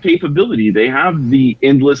have that capability. They have the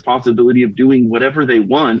endless possibility of doing whatever they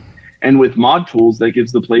want. And with mod tools, that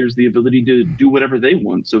gives the players the ability to do whatever they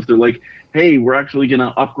want. So if they're like, hey, we're actually going to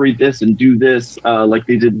upgrade this and do this, like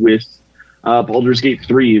they did with Baldur's Gate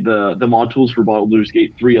 3, the mod tools for Baldur's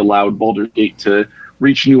Gate 3 allowed Baldur's Gate to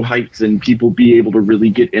reach new heights and people be able to really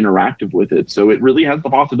get interactive with it. So it really has the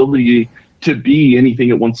possibility to be anything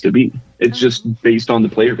it wants to be. It's just based on the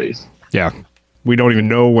player base. Yeah. We don't even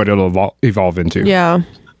know what it'll evolve into. Yeah.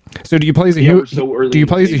 So do you play as a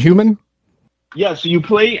human? Yeah, so you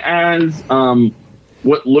play as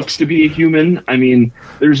what looks to be a human.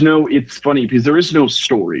 It's funny because there is no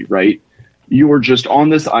story, right? You are just on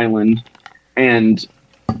this island and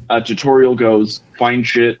a tutorial goes, find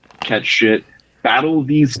shit, catch shit, battle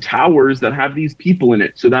these towers that have these people in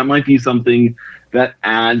it. So that might be something that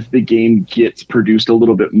as the game gets produced a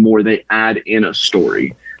little bit more, they add in a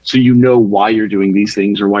story. So you know why you're doing these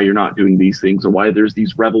things or why you're not doing these things or why there's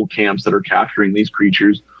these rebel camps that are capturing these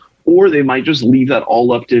creatures. Or they might just leave that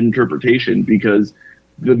all up to interpretation because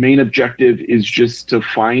the main objective is just to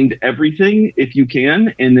find everything if you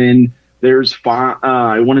can. And then there's five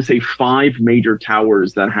major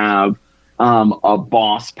towers that have a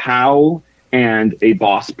boss pal and a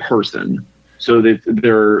boss person. So that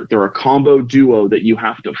they're a combo duo that you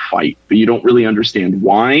have to fight, but you don't really understand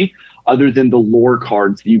why, other than the lore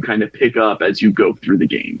cards that you kind of pick up as you go through the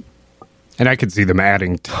game. And I could see them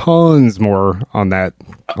adding tons more on that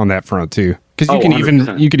front too, because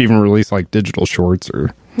you could even release like digital shorts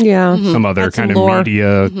or some other That's kind lore. of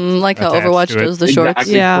media, like how Overwatch does the shorts.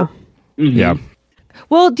 Exactly. Yeah. Yeah.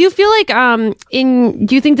 Well, do you feel like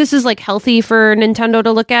do you think this is like healthy for Nintendo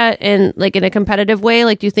to look at and like in a competitive way?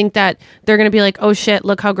 Like, do you think that they're going to be like, oh shit,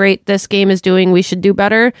 look how great this game is doing, we should do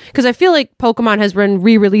better? Because I feel like Pokemon has been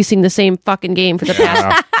re-releasing the same fucking game for the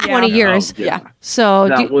past 20 years. Yeah. So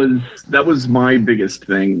that was my biggest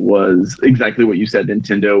thing, was exactly what you said,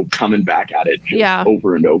 Nintendo coming back at it just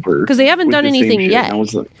over and over. Because they haven't with done the same anything shit. yet. And I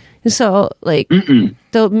was like, so like,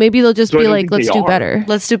 maybe they'll just So I be don't like, think let's they do are. better.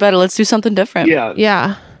 Let's do better. Let's do something different. yeah.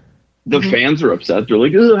 Yeah. The fans are upset. They're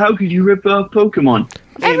like, "Oh, how could you rip off Pokemon?"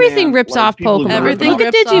 Hey, Everything man, rips like, off people Pokemon. rip Everything off- Look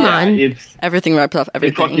at rips off. Digimon. It's Everything rips off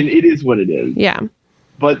everything. it is what it is. Yeah.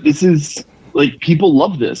 But this is like, people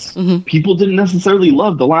love this. People didn't necessarily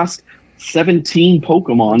love the last 17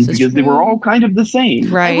 Pokemon because they were all kind of the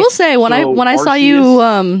same. Right. I will say when I saw you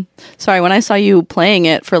when I saw you playing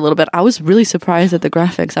it for a little bit, I was really surprised at the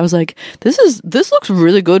graphics. I was like, this looks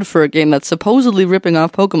really good for a game that's supposedly ripping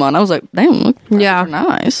off Pokemon. I was like, damn, Yeah.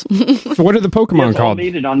 nice. So what are the Pokemon It's all called?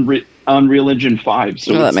 made it on Unreal Engine 5,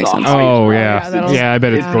 so that it's makes the sense. highest Oh graphics. yeah, I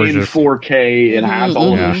bet it's It's in gorgeous. 4K. It has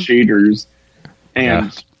all Yeah. those shaders,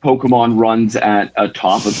 and Pokemon runs at a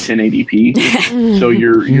top of 1080p. So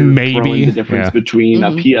you're Maybe. throwing the difference Yeah. between a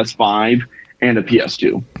PS5 and a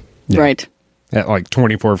PS2. Right. At like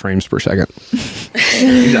 24 frames per second.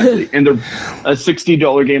 Exactly. And they're a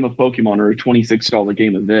 $60 game of Pokemon or a $26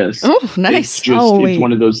 game of this. Oh, nice. It's just wait. it's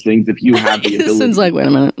one of those things, if you have the ability. Since like, wait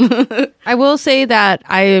a minute. I will say that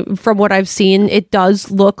from what I've seen, it does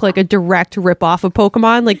look like a direct ripoff of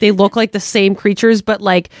Pokemon. Like they look like the same creatures, but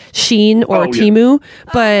like Sheen or Oh, yeah. Timu.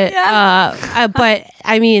 But but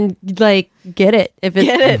I mean, like, get it if it's,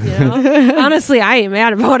 Get it. You know? Honestly, I ain't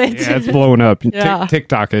mad about it. Yeah, it's blowing up. Yeah.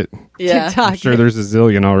 TikTok it. Yeah. TikTok. I'm sure there's a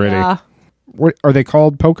zillion already. Yeah. What are they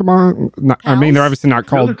called? Pokemon? I mean, they're obviously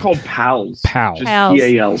not No, they're called. called PALs. Pals. Just Pals.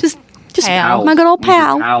 PAL. Just Pal. my good old These are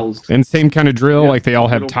pal. PALs. And same kind of drill, like they all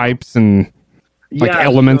have types and like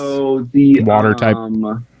elements, So the water type.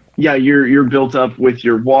 Yeah, you're built up with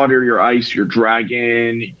your water, your ice, your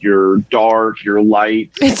dragon, your dark, your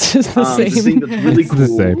light. It's just the The same. thing that's really it's the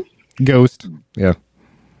cool. same. Ghost, yeah,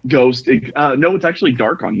 Ghost. No, it's actually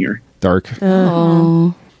dark on here. dark.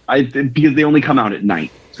 Oh. Because they only come out at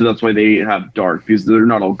night, so that's why they have dark, because they're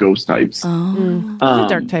not all ghost types. It's a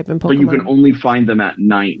dark type in Pokemon. But you can only find them at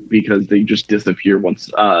night because they just disappear once.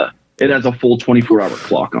 It has a full 24-hour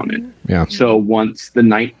clock on it. Yeah, So once the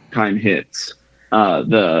nighttime hits,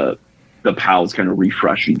 the pals kind of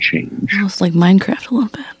refresh and change. It's like Minecraft a little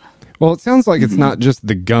bit. well, it sounds like it's not just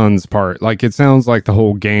the guns part. Like it sounds like the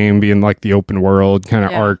whole game being like the open world kind of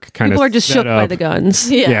Yeah. arc. Kind of People are just shook by the guns.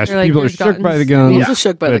 Yeah, They're like, people are "There's shook by guns." the guns. I'm just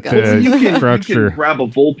shook by the but guns. the structure. You can grab a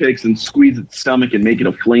Vulpix and squeeze its stomach and make it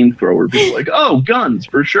a flamethrower. People are like, oh, guns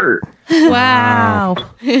for sure. Wow.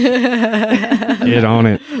 Get on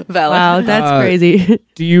it. Valid. Wow, that's crazy.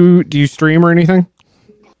 Do you stream or anything?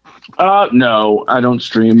 No, I don't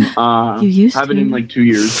stream. You used haven't to. in like 2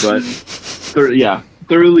 years, but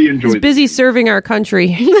thoroughly enjoyed. He's busy serving our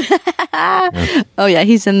country. Oh yeah,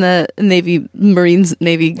 he's in the Marines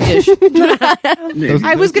Navy-ish.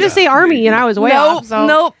 I was going to say Army, and I was way off. So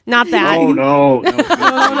nope. Not that. Oh no!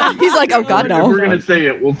 He's like, oh god, If no. we're gonna say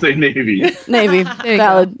it, we'll say Navy. Navy. you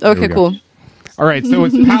Valid. Okay, we go. cool. All right, so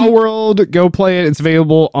it's Pal World. Go play it. It's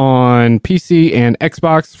available on PC and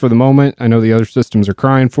Xbox for the moment. I know the other systems are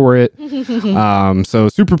crying for it. So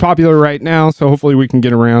super popular right now. So hopefully we can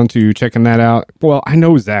get around to checking that out. Well, I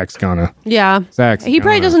know Zach's gonna. Yeah. Zach's He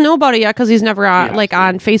probably gonna. doesn't know about it yet because he's never on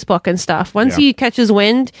on Facebook and stuff. Once Yeah. he catches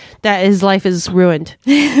wind, that his life is ruined.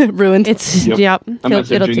 Ruined. It's Yep. I'm It'll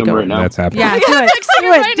messaging take him over. right now. That's happening. Yeah,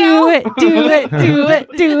 do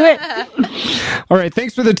it. All right,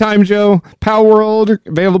 thanks for the time, Joe. Pal World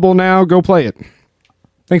available now. Go play it.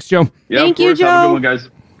 Thanks, Joe. Yeah, Thank of you, course. Have a Joe. good one, guys.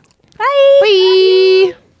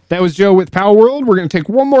 Bye. That was Joe with Pal World. We're going to take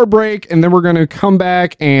one more break, and then we're going to come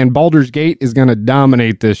back, and Baldur's Gate is going to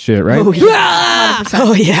dominate this shit, right? Oh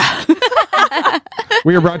yeah.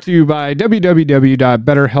 We are brought to you by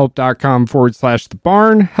www.betterhelp.com/the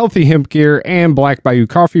barn, Healthy Hemp Gear, and Black Bayou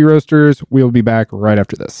Coffee Roasters. We'll be back right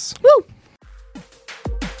after this. Woo.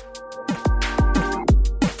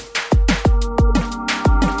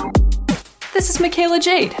 This is Michaela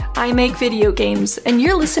Jade. I make video games, and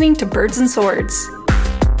you're listening to Birds and Swords.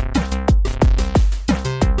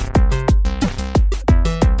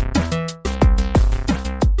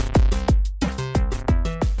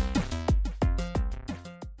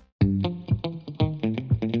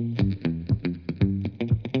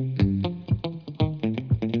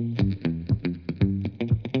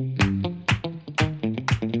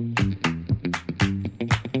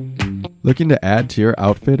 Looking to add to your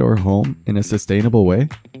outfit or home in a sustainable way?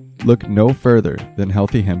 Look no further than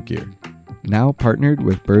Healthy Hemp Gear. Now partnered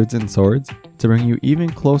with Birds and Swords to bring you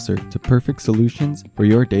even closer to perfect solutions for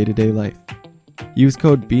your day-to-day life. Use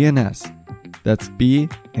code BNS, that's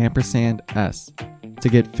B&S, to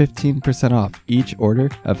get 15% off each order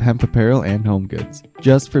of hemp apparel and home goods,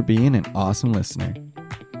 just for being an awesome listener.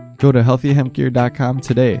 Go to healthyhempgear.com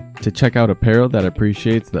today to check out apparel that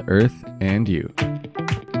appreciates the earth and you.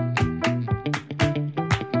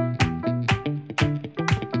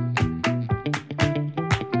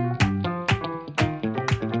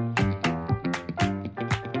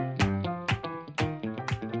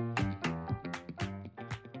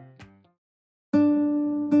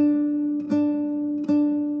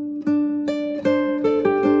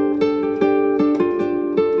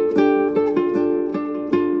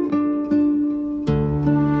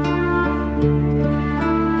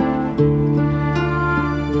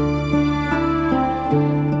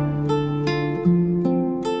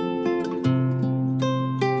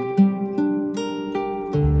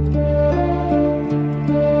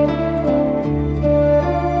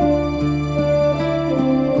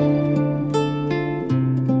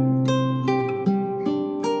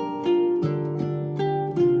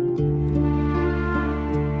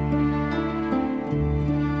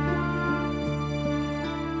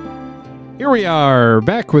 Here we are,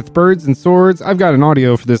 back with Birds and Swords. I've got an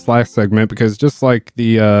audio for this last segment because just like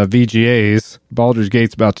the VGAs, Baldur's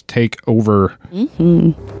Gate's about to take over.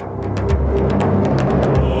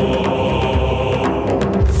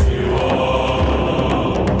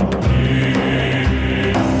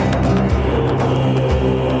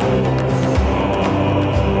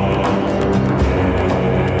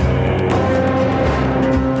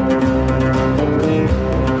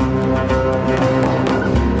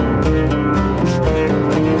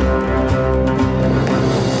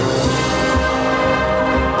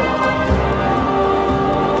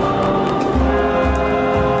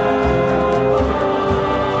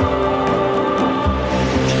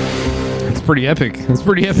 Pretty epic. It's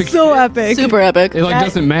pretty epic. So epic. Super epic. It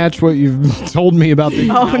doesn't match what you've told me about the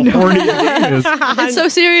California game is. It's so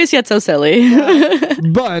serious yet so silly.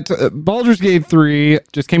 But Baldur's Gate 3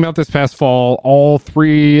 just came out this past fall. All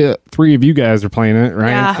three of you guys are playing it, right?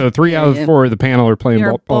 Yeah. So 3 out of 4 of the panel are playing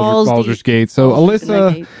You're Baldur's Gate. So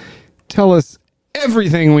Alyssa, tell us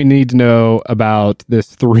everything we need to know about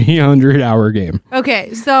this 300-hour game.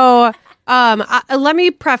 Okay, so let me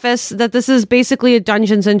preface that this is basically a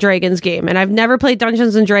Dungeons and Dragons game, and I've never played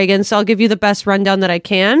Dungeons and Dragons, so I'll give you the best rundown that I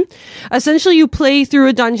can. Essentially, you play through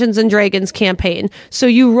a Dungeons and Dragons campaign. So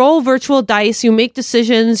you roll virtual dice, you make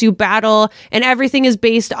decisions, you battle, and everything is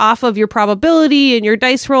based off of your probability and your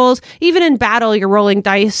dice rolls. Even in battle, you're rolling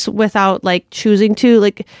dice without like choosing to.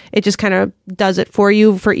 Like it just kind of does it for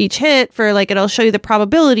you for each hit. For like it'll show you the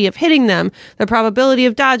probability of hitting them, the probability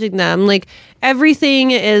of dodging them. Like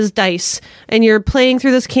everything is dice, and you're playing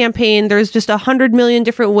through this campaign. There's just 100 million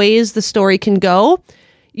different ways the story can go.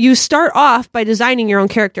 You start off by designing your own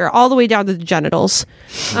character all the way down to the genitals.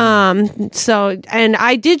 And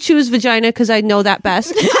I did choose vagina because I know that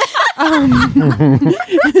best.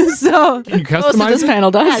 So Can you Most of customize this it?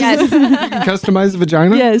 panel does. yes, You can customize the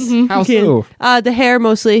vagina? yes, How so? the hair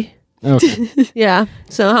mostly. Okay. Yeah.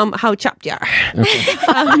 So how chopped you are.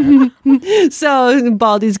 So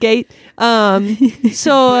Baldur's Gate. But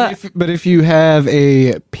if you have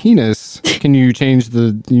a penis, can you change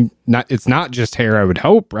it's not just hair, I would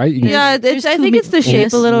hope, right? You can yeah, I think it's the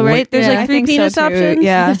shape a little, right? There's Yeah, like I 3 think so penis too. options.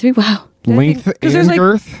 Yeah. Wow. length and there's like-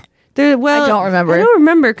 girth. Well, I don't remember. I don't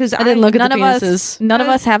remember because I didn't look at None the of us, penises. none of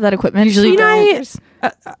us have that equipment. Usually Peni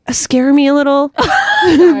scare me a little.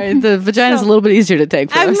 Sorry, the vagina's a little bit easier to take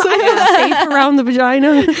for I'm us. safe around the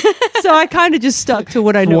vagina, so I kind of just stuck to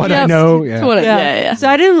what I know. What I know, yeah. Yeah. So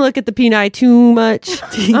I didn't look at the peni too much.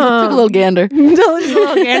 Took a little gander. Just a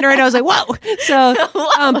little gander, and I was like, "Whoa!" So,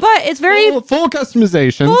 but it's very Full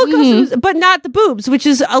customization. full customs, but not the boobs, which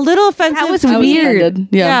is a little offensive. That was I was weird. offended.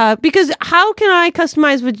 Yeah, because how can I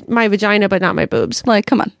customize my vagina but not my boobs? Like,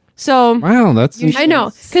 come on. So Wow, that's I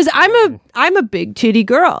know, because I'm a big titty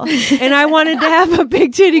girl, and I wanted to have a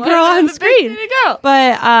big titty girl on screen.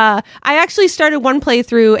 But I actually started one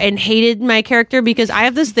playthrough and hated my character because I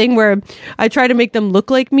have this thing where I try to make them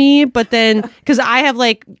look like me, but then because I have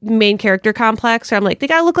like main character complex, so I'm like they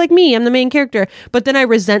gotta look like me. I'm the main character, but then I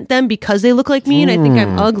resent them because they look like me, and I think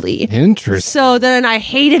I'm ugly. interesting. So then I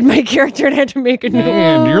hated my character and had to make a new one.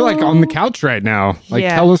 Man, you're like on the couch right now. Like,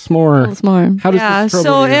 Yeah. tell us more. Tell us more. How does Yeah, this trouble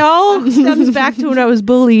so you? it all stems back to when I was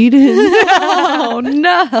bullied. Oh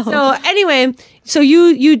no. So anyway, so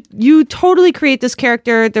you totally create this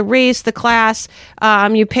character, the race, the class.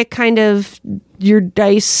 You pick kind of your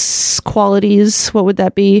dice qualities. What would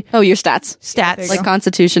that be? Oh, your stats. Stats. Like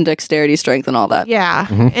constitution, dexterity, strength, and all that. Yeah.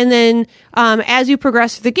 And then as you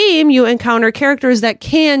progress through the game, you encounter characters that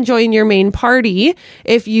can join your main party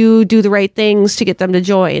if you do the right things to get them to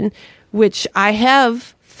join, which I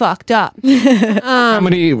have fucked up. How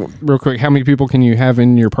many people can you have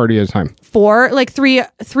in your party at a time? 4, like 3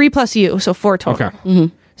 plus you, so 4 total.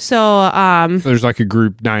 Okay. So So there's like a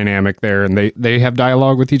group dynamic there, and they have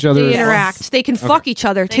dialogue with each other. they interact. They can fuck each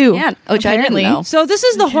other too. Yeah, which I didn't Apparently. know. So this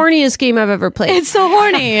is the horniest game I've ever played. It's so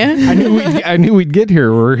horny. I knew we'd get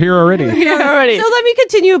here. We're here already. already. So let me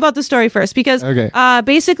continue about the story first, because Okay.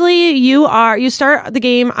 basically you start the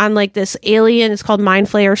game on like this alien. It's called Mind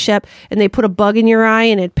Flayer ship, and they put a bug in your eye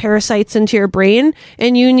and it parasites into your brain,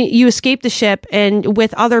 and you escape the ship and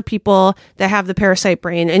with other people that have the parasite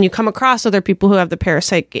brain, and you come across other people who have the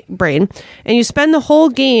parasite brain, and you spend the whole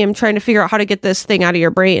game trying to figure out how to get this thing out of your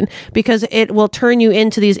brain, because it will turn you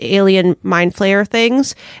into these alien Mind Flayer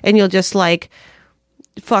things, and you'll just like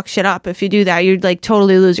fuck shit up if you do that. You'd like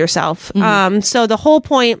totally lose yourself. So the whole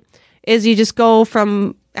point is you just go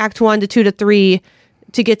from Act 1 to 2 to 3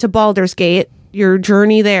 to get to Baldur's Gate, your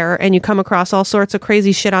journey there, and you come across all sorts of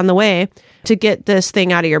crazy shit on the way to get this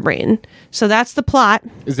thing out of your brain. So that's the plot.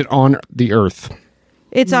 Is it on the Earth?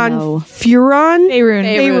 It's on No. Faerun.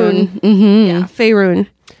 Faerun. Yeah, Faerun.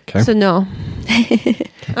 Okay. So no.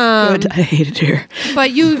 Good. I hate it here.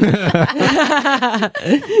 But you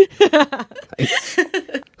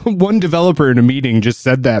One developer in a meeting just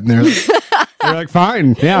said that, and they're like,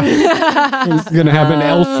 fine, yeah. It's going to happen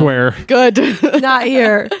elsewhere. Good. not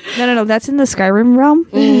here. No. That's in the Skyrim realm.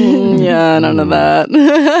 Yeah, none of that.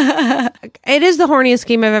 It is the horniest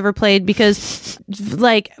game I've ever played because,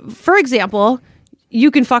 like, for example, you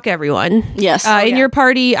can fuck everyone. Yes. In your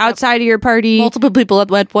party, outside of your party. Multiple people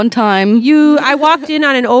at one time I walked in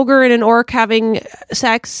on an ogre and an orc having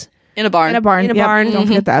sex. in a barn. In a barn. In a Yep, barn. Don't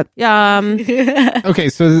forget that. Okay,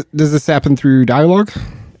 so does this happen through dialogue?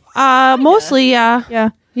 Mostly, yeah. Yeah.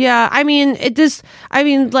 Yeah, I mean,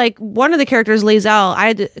 like one of the characters,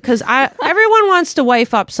 LVL, because everyone wants to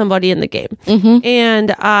wife up somebody in the game,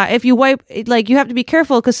 and if you wipe, like, you have to be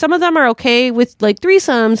careful because some of them are okay with like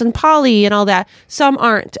threesomes and poly and all that. Some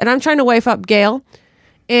aren't, and I'm trying to wife up Gale,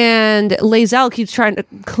 and LVL keeps trying to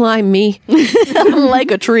climb me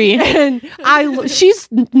like a tree. and she's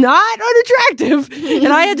not unattractive,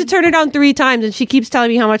 and I had to turn her down 3 times, and she keeps telling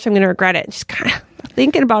me how much I'm going to regret it. And she's kind of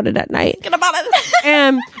thinking about it at night. Thinking about it.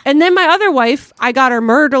 And then my other wife, I got her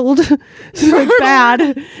murdered. Like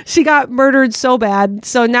bad. She got murdered so bad.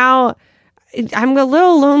 So now I'm a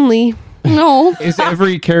little lonely. No. Is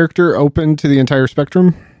every character open to the entire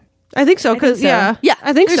spectrum? I think so. Because Yeah,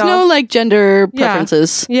 I think there's so. no like gender Yeah.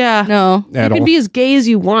 preferences. Yeah. No. You At can all. be as gay as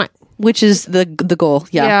you want. Which is the goal.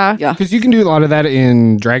 Yeah. Yeah. Because you can do a lot of that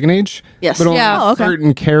in Dragon Age. Yes. But only Yeah. Oh, okay.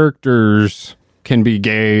 certain characters can be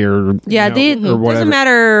gay or Yeah, or whatever. doesn't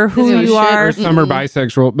matter who Doesn't you matter. are. Or some are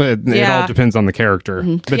bisexual, but it Yeah. all depends on the character.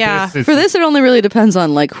 But Yeah. For this, it only really depends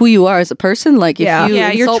on like who you are as a person. Like if Yeah. you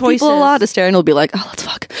Yeah, your insult people a choices. lot, Astarion will be like, "Oh, let's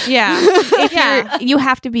fuck." Yeah. You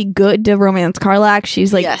have to be good to romance Karlach.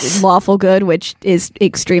 She's like Yes. lawful good, which is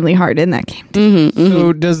extremely hard in that game.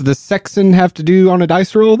 So does the sexing have to do on a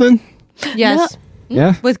dice roll then? Yes.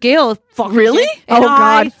 Yeah. With Gale. Fuck Really? And Oh,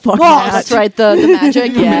 God, I fuck lost. That's right. The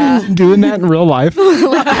magic. Yeah. Doing that in real life.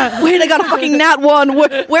 Wait, I got a fucking nat 1.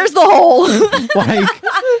 Where's the hole? Like,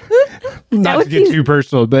 not to get too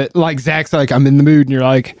personal, but like Zach's like, I'm in the mood, and you're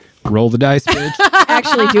like, roll the dice, bitch.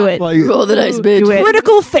 Actually, do it. Like, Roll the dice, bitch. Do it.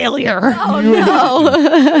 Critical failure.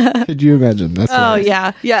 could you imagine? That's Oh hilarious.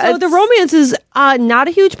 yeah, Yeah, So the it's- romance is not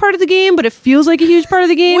a huge part of the game, but it feels like a huge part of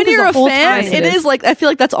the game. When 'cause you're the a whole fan, time it is like, I feel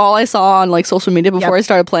like that's all I saw on like social media before I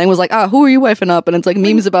started playing was like, who are you wifing up? And it's like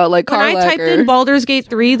memes about like When I Karlach typed in Baldur's Gate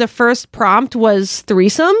 3, the first prompt was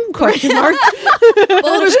threesome? Question mark.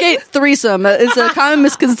 Baldur's Gate threesome. It's a common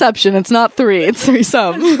misconception. It's not 3. It's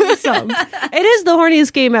threesome. It is the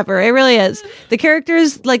horniest game ever. It really is. The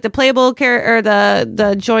characters, like the playable or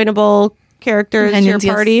the joinable characters, Companions,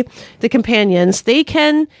 your party, the companions, they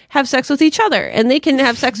can have sex with each other, and they can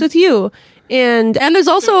have sex with you. And And there's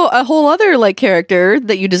also a whole other like character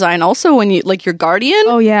that you design also when you like your guardian.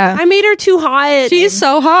 Oh yeah. I made her too hot. She's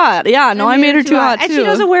so hot. Yeah, no, I made her too hot too. And she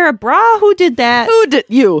doesn't wear a bra. Who did that? Who did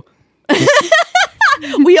you?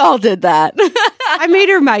 We all did that. I made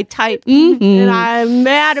her my type, and I'm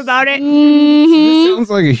mad about it. This sounds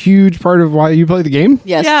like a huge part of why you play the game.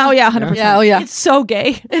 Yes. Yeah, Oh yeah, 100%. Yeah. Oh yeah. it's so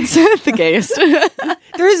gay. It's the gayest.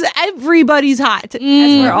 There's everybody's hot. As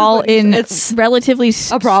we're all in It's relatively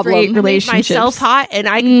a problem. straight Make relationships. myself hot, and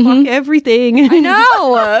I can fuck everything. I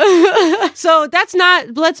know. So that's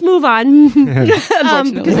not. Let's move on. Because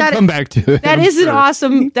We'll that come back to it. that I'm isn't sure.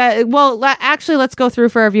 awesome. Actually, let's go through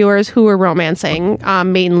for our viewers who are romancing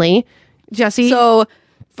mainly. Jesse. So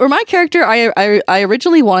for my character, I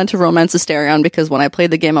originally wanted to romance Asterion because when I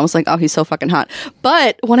played the game, I was like, oh, he's so fucking hot.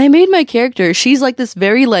 But when I made my character, she's like this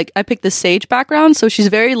very I picked the sage background, so she's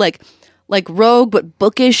very like rogue but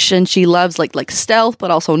bookish, and she loves like stealth but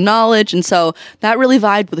also knowledge, and so that really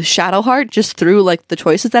vibed with Shadowheart just through like the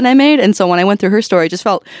choices that I made. And so when I went through her story, it just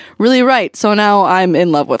felt really right. So now I'm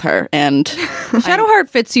in love with her, and Shadowheart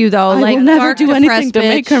fits you though. I Like will never dark, do anything to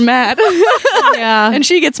depressed make bitch. her mad. Yeah, And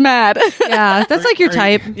she gets mad. yeah, that's like your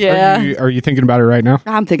type. Yeah. Are you thinking about it right now?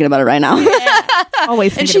 I'm thinking about it right now.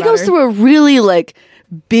 Always And thinking she about goes her. through a really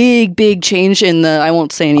big change in the, I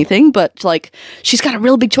won't say anything, but like she's got a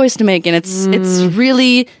real big choice to make, and it's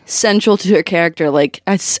really central to her character. Like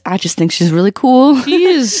I just think she's really cool. She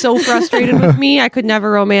is so frustrated with me. I could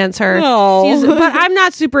never romance her. No. But I'm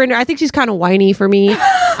not super into. I think she's kind of whiny for me.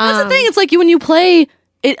 That's the thing. It's like when you play,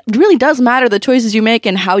 it really does matter the choices you make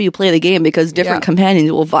and how you play the game, because different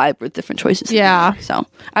companions will vibe with different choices. Yeah. So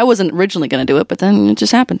I wasn't originally going to do it, but then it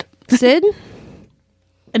just happened. Sid.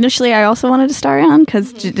 Initially, I also wanted to star on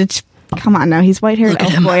because come on now, he's white haired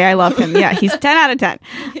elf boy. I love him. Yeah, he's 10 out of 10.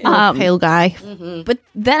 Pale guy. But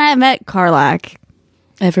then I met Karlak,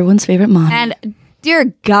 Everyone's favorite mom. and dear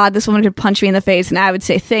God, this woman could punch me in the face, and I would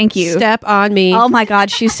say thank you. Step on me. Oh my God,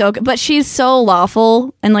 she's so good. But she's so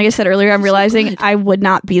lawful. And like I said earlier, I'm realizing I would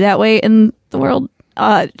not be that way in the world.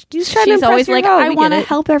 She's impress always your like, girl. I We want to get it.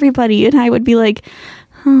 help everybody. And I would be like,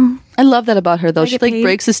 I love that about her, though. She get like paid?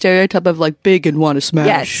 breaks the stereotype of like big and want to smash.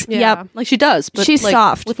 yes, Yeah. yep. Like she does, but She's like,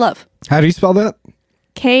 soft. with love. How do you spell that?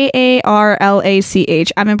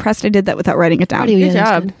 Karlach. I'm impressed I did that without writing it down. Good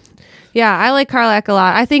job. Yeah, I like Karlak a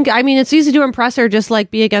lot. I mean, it's easy to impress her. Just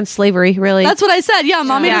like be against slavery, really. That's what I said. Yeah,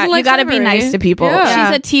 mommy Yeah, doesn't like you got to be slavery. nice to people.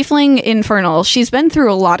 Yeah. She's a tiefling infernal. She's been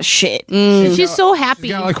through a lot of shit. She's so happy.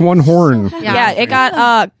 You got like one horn. Yeah, it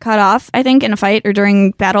got cut off, I think, in a fight or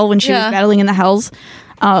during battle when she was battling in the hells.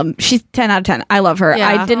 She's 10 out of 10. I love her. Yeah.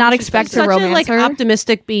 I did not expect to Such romance a like her.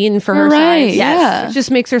 optimistic being for her Right, size. yeah. It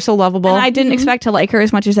just makes her so lovable. And I didn't expect to like her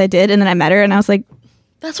as much as I did, and then I met her, and I was like,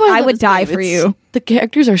 That's why I love would this die game. for It's- you. The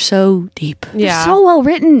characters are so deep. yeah. so well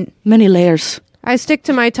written. Many layers. I stick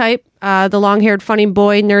to my type, the long-haired, funny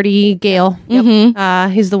boy, nerdy Gale.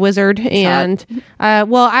 He's the wizard, and I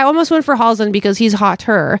almost went for Halsey because he's hot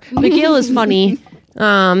her, but Gale is funny.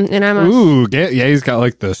 And I'm a Ooh, yeah, he's got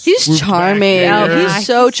like this. He's charming. there. He's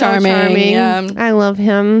so charming. I love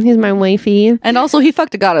him. He's my wifey. And also, he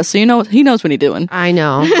fucked a goddess, so he knows what he's doing. I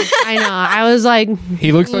know. I was like,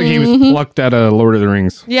 He looks like he was plucked out of Lord of the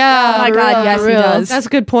Rings. yeah. Oh my God, yes, he does. That's a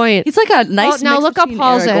good point. He's like a nice. now mix look up between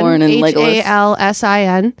Halsey. Aragorn and Legolas.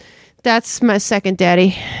 Halsin. That's my second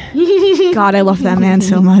daddy. God, I love that man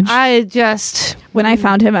so much. I just When I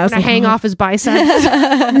found him, I was I like, hang oh. off his biceps.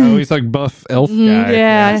 Oh, he's like buff elf guy.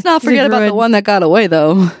 Yeah. Let's not He's a forget about the druid. one that got away,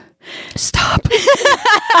 though. Stop.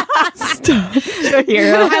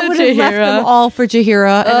 Hero. I would have left them all for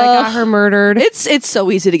Jahira, and I got her murdered. It's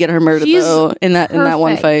so easy to get her murdered She's though in that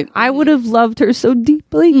one Perfect. fight. I would have loved her so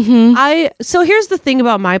deeply. So here's the thing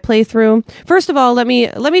about my playthrough. First of all, let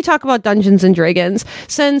me talk about Dungeons and Dragons.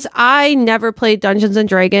 Since I never played Dungeons and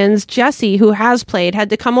Dragons, Jessie, who has played, had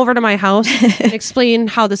to come over to my house and explain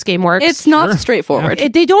how this game works. It's not straightforward.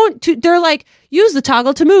 They don't. They're like, use the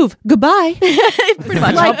toggle to move. Goodbye. Pretty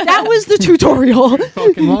much. Like that was the tutorial.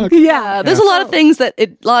 Fucking luck. Yeah, there's a lot of things a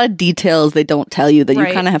lot of details they don't tell you that you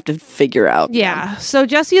Right. kind of have to figure out. Yeah. So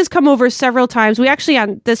Jessie has come over several times. We actually,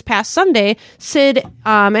 on this past Sunday, Sid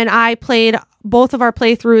and I played both of our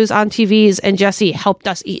playthroughs on TVs, and Jessie helped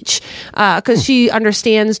us each because she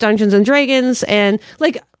understands Dungeons and Dragons. And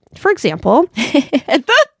like, for example,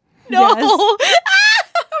 No.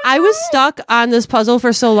 I was stuck on this puzzle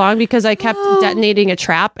for so long because I kept detonating a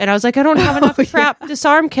trap, and I was like, I don't have enough trap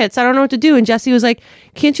disarm kits. I don't know what to do. And Jessie was like,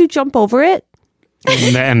 can't you jump over it?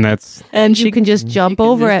 And that's And You can just jump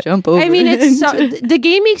over it. jump over I mean, it. it's so, the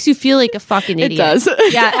game makes you feel like a fucking it idiot. does.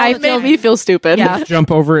 Yeah, I It made feel me feel stupid. Yeah. jump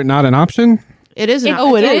over it, not an option. It is.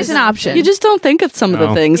 It is an option. You just don't think of some of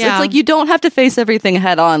the things. Yeah. It's like you don't have to face everything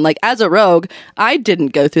head on. Like as a rogue, I didn't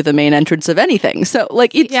go through the main entrance of anything. So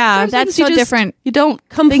like, that's so different. You don't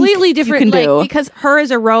completely different. You can do. Because her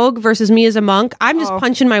as a rogue versus me as a monk, I'm just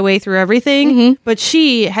punching my way through everything. But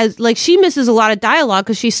she has she misses a lot of dialogue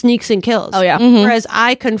because she sneaks and kills. Oh yeah. Whereas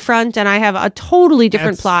I confront and I have a totally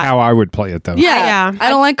different That's plot. how I would play it, though. Yeah. I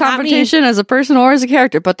don't like not me. confrontation as a person or as a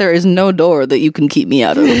character, but there is no door that you can keep me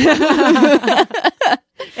out of.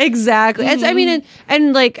 Exactly. It's, I mean,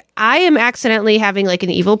 and like I am accidentally having like an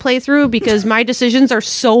evil playthrough because my decisions are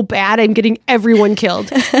so bad. I'm getting everyone killed.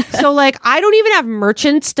 So like I don't even have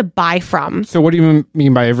merchants to buy from. So what do you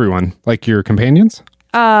mean by everyone? Like your companions?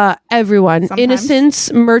 Everyone, Sometimes.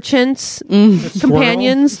 innocents, merchants,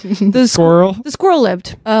 companions. The Squirrel? The squirrel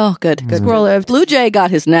lived. Oh, good. Squirrel lived. Blue Jay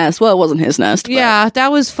got his nest. Well, it wasn't his nest. But. Yeah,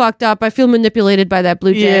 that was fucked up. I feel manipulated by that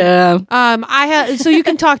blue jay. Yeah. I have so you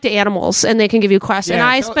can talk to animals and they can give you quests. And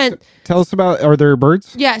I spent Tell us about, are there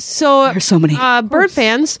birds? yes. So There's so many. bird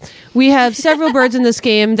fans. We have several birds in this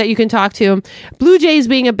game that you can talk to. Blue jays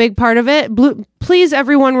being a big part of it. Please,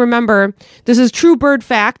 everyone, remember this is true bird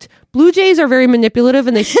fact. Blue jays are very manipulative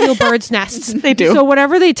and they steal birds' nests. They do. So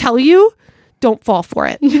whatever they tell you, don't fall for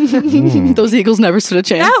it. Those eagles never stood a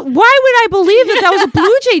chance. Why would I believe that was a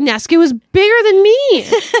blue jay nest? It was bigger than me.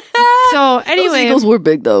 So Those anyway, eagles were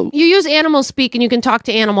big, though. you use animal speak and you can talk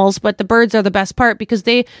to animals, but the birds are the best part because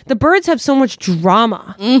the birds have so much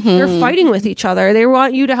drama. They're fighting with each other. They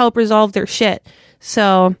want you to help resolve their shit.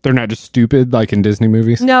 So They're not just stupid like in Disney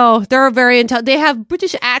movies? no, they're very intelligent. They have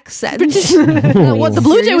British accents. What the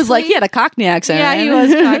Blue Jay was like, he had a Cockney accent. Yeah, he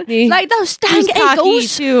was Cockney. Like those dang He's cocky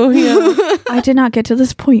eagles. too. Yeah. I did not get to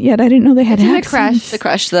this point yet. I didn't know they had In the accents. The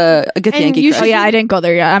crush, the good And Yankee you crush. Oh yeah, I didn't go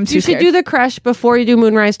there yet. I'm too You should scared. do the crush before you do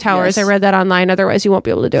Moonrise Towers. Yes. I read that online. Otherwise, you won't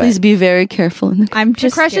be able to do Please it. be very careful in the I'm The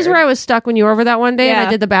just crush is scared. where I was stuck when you were over that one day, and Yeah.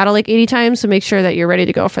 I did the battle like 80 times. So make sure that you're ready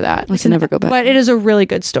to go for that. I can never go back. But it is a really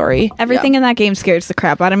good story. Everything in that game scares the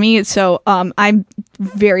crap out of me. So I'm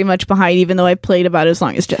very much behind, even though I've played about as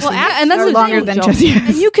long as Jessie. and that's Or the longer thing, than Joe. Jessie.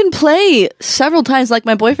 And you can play several times. Like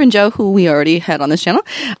my boyfriend Joe, who we already had on this channel,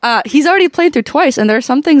 he's already played through twice. And there are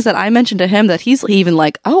some things that I mentioned to him that he's even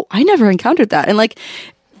like, oh, I never encountered that. And like,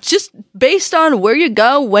 just based on where you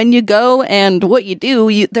go, when you go, and what you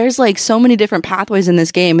do, there's like so many different pathways in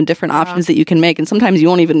this game and different options that you can make. And sometimes you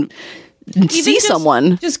won't even see just,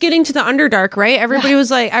 someone. Just getting to the Underdark, right?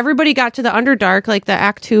 Everybody got to the Underdark, like the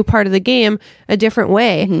Act 2 part of the game, a different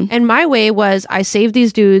way. And my way was I saved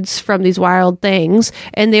these dudes from these wild things,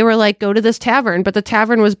 and they were like, go to this tavern. But the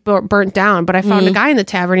tavern was burnt down. But I found a guy in the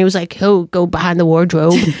tavern. He was like, oh, go behind the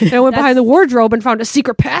wardrobe. And I went behind the wardrobe and found a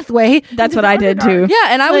secret pathway. That's what I did too. Yeah,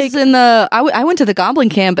 and I was in the. I went to the goblin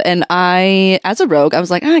camp, and as a rogue, I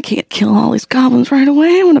was like, I can't kill all these goblins right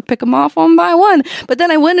away. I want to pick them off one by one. But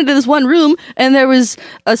then I went into this one room, and there was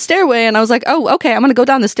a stairway, and I was like, oh, okay, I'm gonna go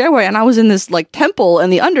down the stairway, and I was in this like temple in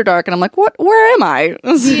the Underdark, and I'm like, what? Where am I?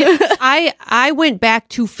 I went back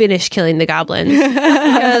to finish killing the goblins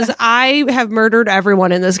because I have murdered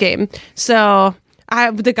everyone in this game. So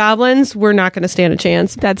the goblins were not going to stand a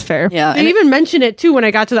chance. That's fair. Yeah, They even mentioned it too when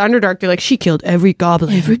I got to the Underdark. They're like, she killed every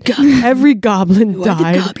goblin. Every goblin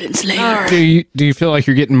died. Goblin Slayer. Do you feel like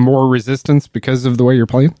you're getting more resistance because of the way you're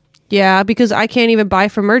playing? Yeah, because I can't even buy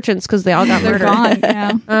from merchants because they all got They're murdered.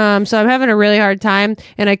 gone. Yeah. So I'm having a really hard time,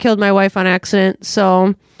 and I killed my wife on accident.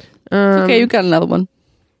 So Okay, you got another one.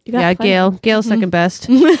 yeah, Gail's second best.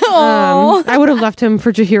 I would have left him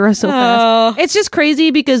for Jahira so fast. It's just crazy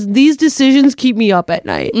because these decisions keep me up at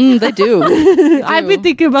night. They do. I've been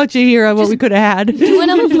thinking about Jahira, what we could have had. Do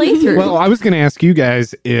another playthrough. Well, I was going to ask you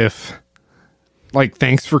guys if, like,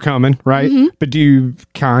 thanks for coming, right? But do you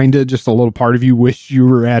kind of, just a little part of you, wish you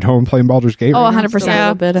were at home playing Baldur's Gate? Oh, right now? 100%.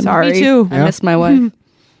 Yeah, bit. Sorry. Me too. I miss my wife.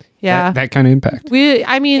 Yeah, That kind of impact.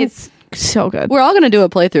 It's so good. We're all gonna do a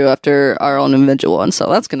playthrough after our own individual one, so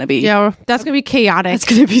that's gonna be that's gonna be chaotic. It's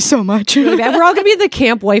gonna be so much. We're all gonna be at the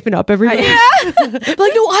camp wiping up everybody. Like,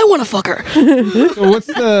 no, I want to fuck her. So what's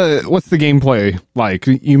the gameplay like?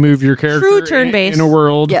 You move your character True turn-based. in a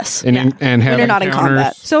world, Yes. and have When you're not in encounters.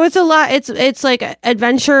 combat. So it's a lot. It's like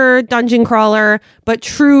adventure dungeon crawler, but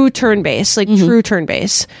true turn based, like true turn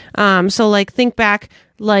based. So like think back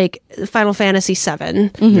like Final Fantasy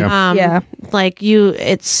VII. Yeah. Yeah. Like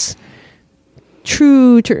it's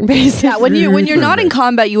true turn based. Yeah, when you're not in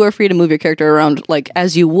combat, you are free to move your character around like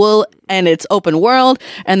as you will, and it's open world,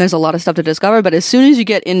 and there's a lot of stuff to discover. But as soon as you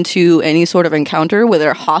get into any sort of encounter where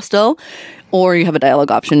they're hostile, or you have a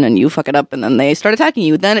dialogue option and you fuck it up and then they start attacking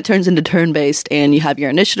you. Then it turns into turn-based and you have your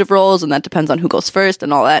initiative rolls, and that depends on who goes first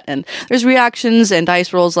and all that. And there's reactions and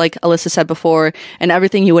dice rolls, like Alyssa said before, and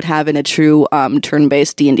everything you would have in a true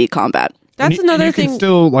turn-based D&D combat. That's another you thing. Can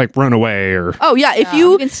still like run away or. Oh yeah,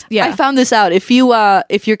 I found this out. If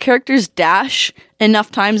your characters dash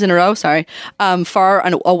enough times in a row, far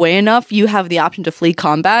away enough, you have the option to flee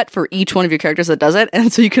combat for each one of your characters that does it,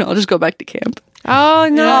 and so you can all just go back to camp. Oh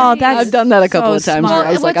no! I've done that a couple of times where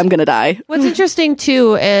I was like, I'm gonna die. What's interesting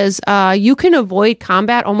too is you can avoid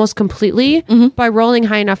combat almost completely by rolling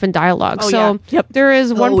high enough in dialogue. There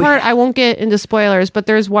is one part, I won't get into spoilers, but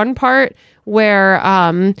there's one part where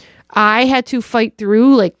I had to fight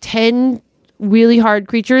through like 10 really hard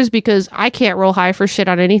creatures because I can't roll high for shit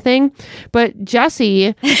on anything. But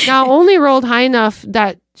Jessie not only rolled high enough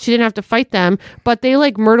that she didn't have to fight them, but they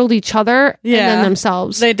like murdered each other and then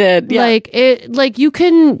themselves. They did. Yeah. Like you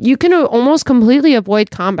can almost completely avoid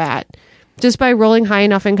combat just by rolling high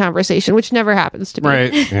enough in conversation, which never happens to me.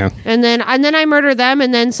 Right. Yeah. And then I murder them,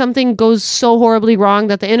 and then something goes so horribly wrong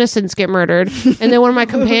that the innocents get murdered, and then one of my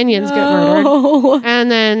companions get murdered, and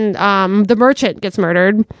then the merchant gets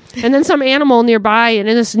murdered, and then some animal nearby, an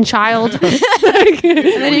innocent child. And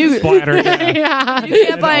then you splatter. Yeah. You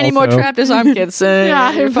can't buy any more trapped disarm kits.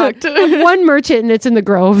 You're fucked. One merchant, and it's in the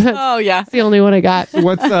Grove. That's the only one I got.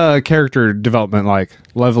 What's character development like?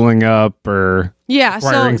 Leveling up or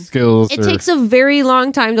acquiring skills? It takes a very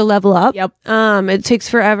long time to level up. Yep. It takes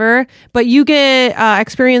forever, but you get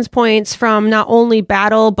experience points from not only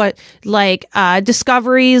battle, but like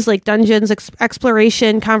discoveries, like dungeons,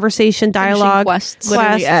 exploration, conversation, dialogue, quests.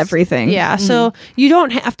 Literally everything. Yeah. So you don't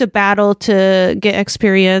have to battle to get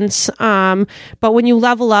experience. But when you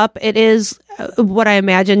level up, it is what I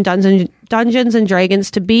imagine Dungeons and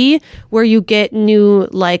Dragons to be, where you get new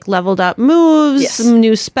like leveled up moves,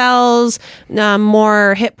 new spells,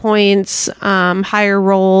 more hit points, higher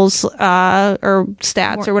rolls or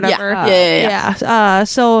stats or whatever.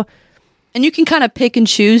 So and you can kind of pick and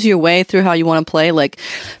choose your way through how you want to play. Like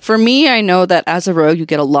for me, I know that as a rogue, you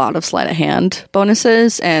get a lot of sleight of hand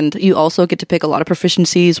bonuses, and you also get to pick a lot of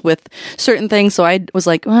proficiencies with certain things. So I was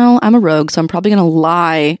like, well, I'm a rogue, so I'm probably going to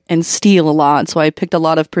lie and steal a lot. So I picked a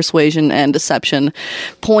lot of persuasion and deception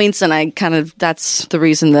points, and that's the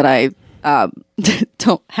reason that I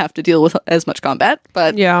don't have to deal with as much combat.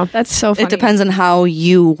 But yeah, that's so funny. It depends on how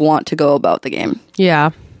you want to go about the game.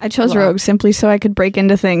 Yeah. I chose Rogue simply so I could break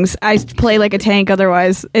into things. I play like a tank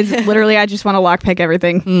otherwise. It's literally, I just want to lockpick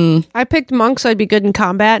everything. I picked Monk so I'd be good in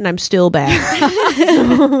combat, and I'm still bad.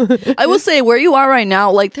 I will say, where you are right now,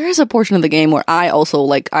 like, there is a portion of the game where I also,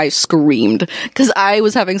 like, I screamed because I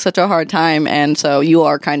was having such a hard time, and so you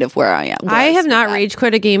are kind of where I am. I have not rage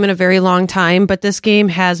quit a game in a very long time, but this game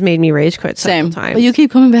has made me rage quit several times. But you keep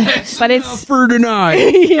coming back. But it's for tonight.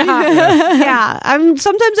 Yeah.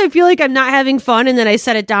 Sometimes I feel like I'm not having fun, and then I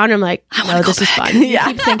set it down, and I'm like, no, this is fun. you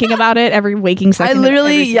keep thinking about it every waking second. I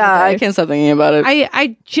literally, I can't stop thinking about it.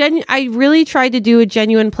 I really tried to do a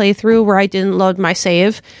genuine playthrough where I didn't load my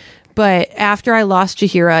save. But after I lost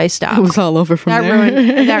Jahira, I stopped. It was all over from that there.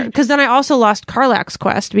 Ruined that, because then I also lost Karlak's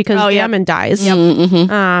quest because Damon dies.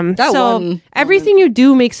 Everything you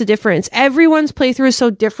do makes a difference. Everyone's playthrough is so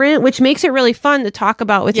different, which makes it really fun to talk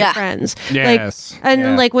about with your friends. Yes.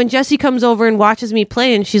 Like when Jessie comes over and watches me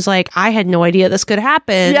play, and she's like, "I had no idea this could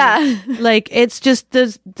happen." Yeah, like it's just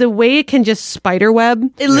the way it can just spiderweb.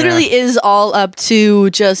 It literally is all up to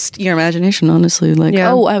just your imagination. Honestly, like,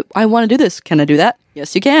 oh, I want to do this. Can I do that?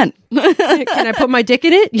 Yes, you can. Can I put my dick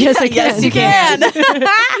in it? Yes, I can. Yes, you can.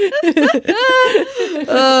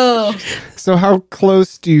 Oh. So how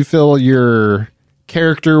close do you feel your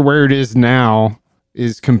character, where it is now,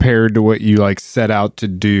 is compared to what you like set out to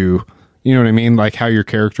do? You know what I mean? Like how your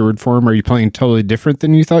character would form? Are you playing totally different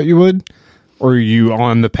than you thought you would? Or are you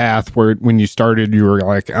on the path where when you started, you were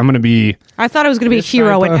like, I'm going to be... I thought I was going to be a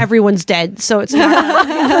hero and everyone's dead, so it's not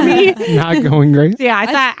for me. Not going great? Yeah, I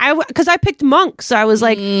thought... Because I picked monk, so I was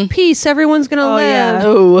like, peace, everyone's going to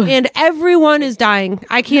live. And everyone is dying.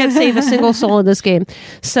 I can't save a single soul in this game.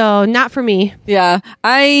 So, not for me. Yeah.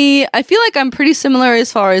 I feel like I'm pretty similar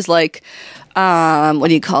as far as like... what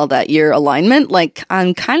do you call that? Your alignment? Like,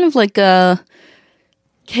 I'm kind of like a...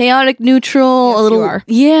 chaotic neutral, yes, a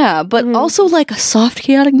little, but also like a soft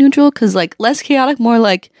chaotic neutral, because like less chaotic, more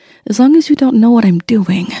like as long as you don't know what I'm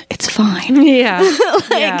doing, it's fine. Yeah,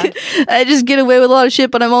 I just get away with a lot of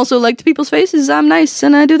shit, but I'm also like to people's faces, I'm nice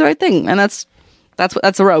and I do the right thing, and that's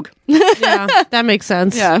a rogue. Yeah, that makes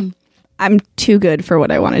sense. Yeah, I'm too good for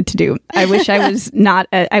what I wanted to do. I wish I was not.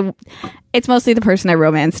 It's mostly the person I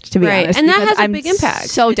romanced, to be honest, and that has a big impact.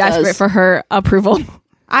 So desperate for her approval.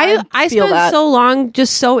 I feel spent that. so long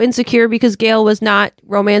just so insecure because Gale was not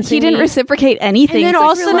romancing He didn't me. reciprocate anything. And then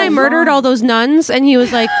all of a sudden I murdered all those nuns, and he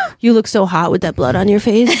was like, "You look so hot with that blood on your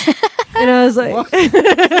face." And I was like,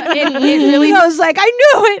 it really I was like, I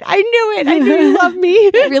knew you love me.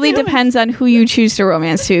 it really depends on who you choose to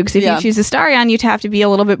romance to. Because if Yeah. you choose Astarion, you'd have to be a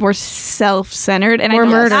little bit more self-centered, and Or I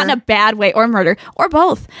know murder. not in a bad way, or murder, or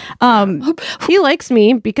both. He likes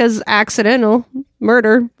me because accidental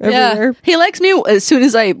murder everywhere. He likes me as soon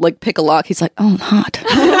as I like pick a lock. He's like, "Oh, I'm hot."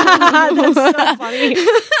 That's so funny.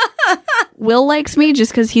 Will likes me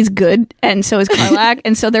just because he's good, and so is Karlak,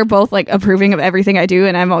 and so they're both like approving of everything I do,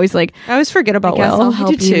 and I'm always like, I always forget about I guess Will. I'll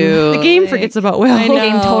help do too. The game forgets about Will. the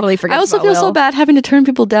game totally forgets. I also about feel so Will. bad having to turn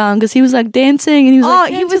people down because he was like dancing and he was Oh,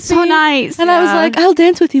 like, he "Dance was with so me." nice, And I was yeah. like, "I'll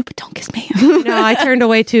dance with you, but don't kiss me." No, I turned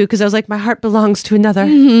away too because I was like, my heart belongs to another. I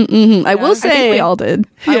will I think say, we all did.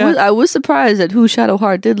 I was surprised at who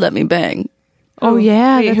Shadowheart did let me bang. Oh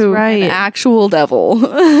yeah, Wait, that's who? right. An actual devil.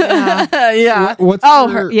 Yeah. What's Oh,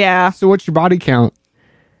 your, yeah. So what's your body count?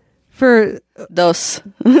 For Dos.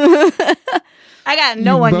 I got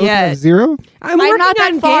no You one both yet. have 0? I'm I'm not working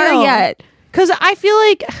that on far Gale. yet. Because I feel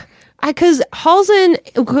like, because Halsey,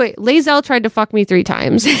 Lae'zel tried to fuck me 3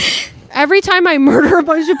 times. Every time I murder a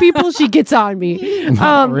bunch of people, she gets on me.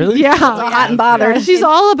 Really? Yeah. Hot and bothered. She's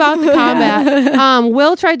all about the combat.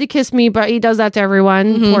 Will tried to kiss me, but he does that to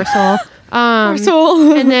everyone. Poor soul.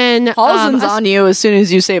 And then Halson's on you as soon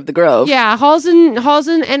as you save the grove. Yeah, Halsey,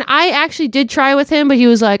 and I actually did try with him, but he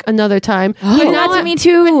was like, another time. But now That's that- me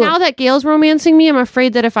too. But now that Gale's romancing me, I'm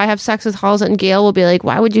afraid that if I have sex with Halsey and Gale will be like,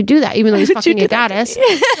 why would you do that? Even though he's fucking a goddess.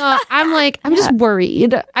 So I'm like, I'm just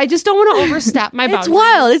worried. I just don't want to overstep my boundaries. It's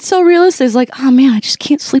wild. It's so realistic. It's like, oh man, I just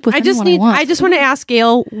can't sleep with anyone I want. I just want to ask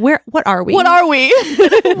Gale, what are we? What are we?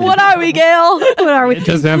 What are we, Gail? What are we? It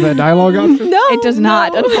doesn't have that dialogue option? No, It does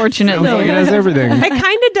not, unfortunately. It has everything. It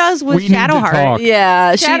kind of does with We need to Shadowheart. talk.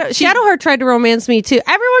 Yeah, Shadowheart tried to romance me too.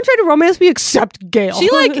 Everyone tried to romance me except Gale. She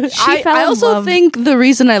like fell I in also love. think the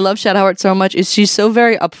reason I love Shadowheart so much is she's so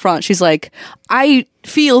very upfront. She's like, I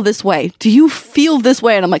feel this way. Do you feel this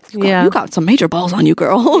way? And I'm like, Yeah. you got some major balls on you,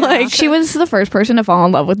 girl. Like, She was the first person to fall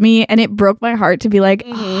in love with me, and it broke my heart to be like,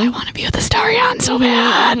 oh, I want to be with Astarion so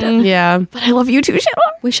bad. yeah, But I love you too, Shadow.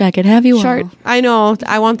 wish I could have you Shart. all. I know.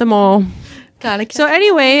 I want them all. God, So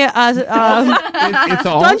anyway, It's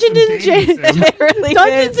all Dungeons and dating sim.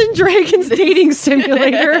 Dungeons and Dragons dating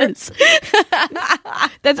simulator.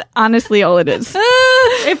 That's honestly all it is.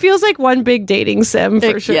 It feels like one big dating sim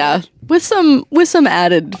for sure. Yeah, with some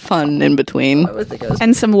added fun in between.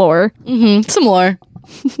 And some lore. Some lore.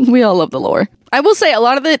 We all love the lore. I will say a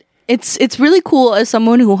lot of it. It's really cool as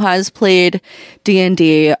someone who has played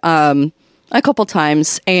D&D a couple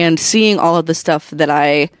times and seeing all of the stuff that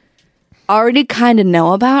I already kind of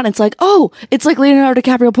know about. It's like, oh, it's like Leonardo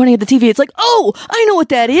DiCaprio pointing at the TV. It's like, oh, I know what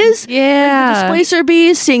that is. Yeah. Displacer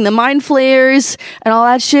beast, seeing the mind flayers and all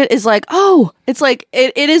that shit is like, oh, it's like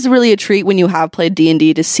it is really a treat when you have played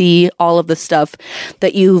D&D to see all of the stuff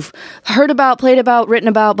that you've heard about, played about, written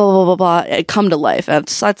about, blah blah blah blah, come to life.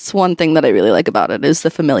 That's one thing that I really like about it is the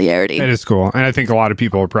familiarity. That is cool. And I think a lot of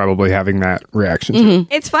people are probably having that reaction to it.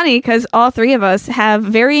 It's funny because all three of us have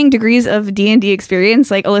varying degrees of D&D experience.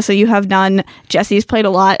 Like, Alyssa, you have none. Jesse's played a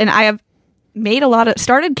lot. And I have made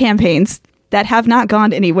started campaigns that have not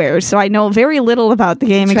gone anywhere. So I know very little about the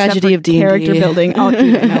game Tragedy except for of D&D. character building. Oh,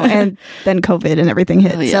 dude, I know. And then COVID and everything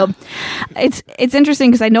hit. Oh, yeah. So it's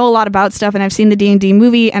interesting because I know a lot about stuff and I've seen the D&D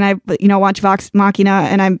movie and I watch Vox Machina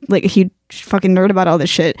and I'm like a huge fucking nerd about all this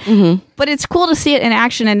shit. But it's cool to see it in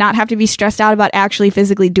action and not have to be stressed out about actually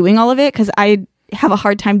physically doing all of it because I have a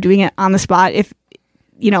hard time doing it on the spot if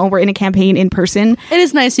we're in a campaign in person. It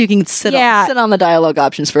is nice you can sit on the dialogue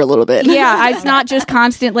options for a little bit. Yeah, it's not just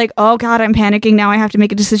constant like, oh god, I'm panicking now. I have to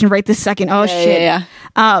make a decision right this second. Oh shit. Yeah.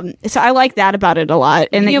 So I like that about it a lot.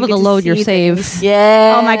 And Being then able you to get load your see save. things.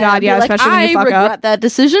 Yeah. Oh my God, yeah, You're like, especially when you I fuck regret up. that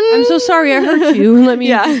decision. I'm so sorry I hurt you. Let me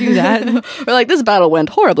do that. We're like, this battle went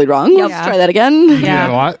horribly wrong. Let's try that again. You do that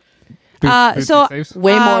a lot? So Saves?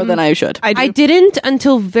 Way more than I should. I didn't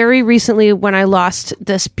until very recently when I lost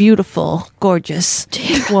this beautiful, gorgeous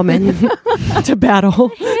woman to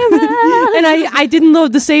battle. And I didn't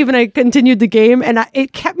load the save and I continued the game and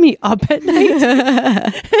it kept me up at night.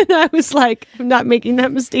 And I was like, I'm not making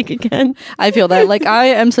that mistake again. I feel that. Like, I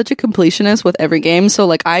am such a completionist with every game. So,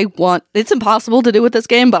 like, it's impossible to do with this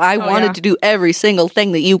game, but I wanted to do every single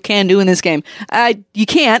thing that you can do in this game. You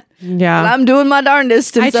can't. Yeah. But I'm doing my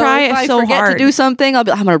darndest. And I try if I so forget hard. to do something, I'm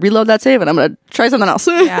going to reload that save and I'm going to try something else.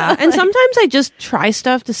 Yeah. And sometimes I just try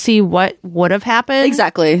stuff to see what would have happened.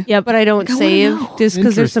 Exactly. Yeah, but I don't save just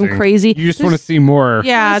because there's some crazy. You just want to see more.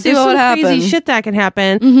 Yeah, see there's what some would crazy happen. shit that can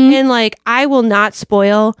happen. And like, I will not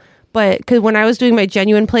spoil, but because when I was doing my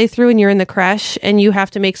genuine playthrough and you're in the crash and you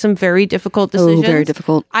have to make some very difficult decisions. Oh, very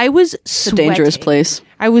difficult. I was It's a dangerous place.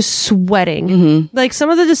 I was sweating. Like some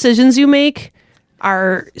of the decisions you make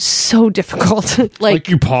are so difficult. Like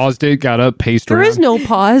you paused it, got up, paced There around. is no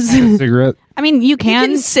pause. Cigarette. I mean, you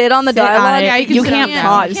can sit on the sit on dialogue. it. Yeah, you sit can't on it.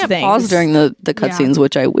 pause You can't things. pause during the cutscenes,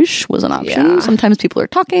 which I wish was an option. Yeah. Sometimes people are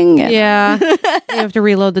talking. And Yeah, you have to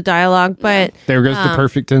reload the dialogue, but There goes the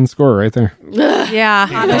perfect 10 score right there. yeah,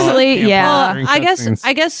 Honestly, yeah. During I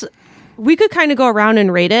cutscenes. guess we could kind of go around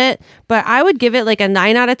and rate it, but I would give it like a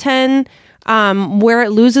 9 out of 10. Where it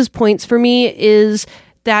loses points for me is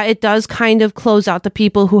that it does kind of close out the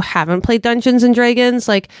people who haven't played Dungeons and Dragons.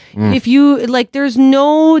 Like if you like, there's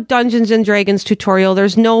no Dungeons and Dragons tutorial.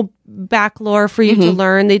 There's no back lore for you to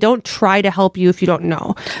learn. They don't try to help you if you don't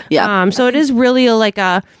know. Yeah. So it is really like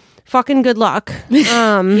a fucking good luck.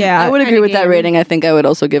 Yeah. I would agree with that rating. I think I would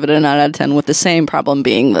also give it a 9 out of 10 with the same problem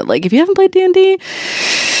being that, like, if you haven't played D&D,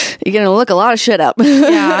 you're going to look a lot of shit up.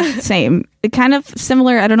 Yeah. Same. It kind of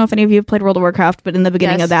similar. I don't know if any of you have played World of Warcraft, but in the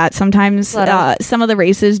beginning Yes. of that, sometimes some of the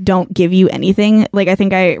races don't give you anything. Like I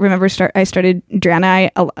think I remember I started Draenei,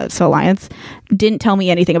 so Alliance, didn't tell me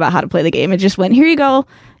anything about how to play the game. It just went, here you go.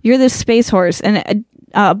 You're this space horse. And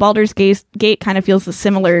Baldur's Gate kind of feels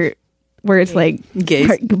similar. Where it's like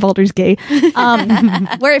Baldur's Gay,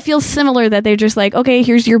 where it feels similar that they're just like, okay,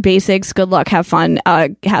 here's your basics. Good luck, have fun,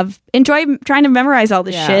 enjoy trying to memorize all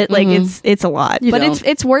this shit. Like it's a lot, but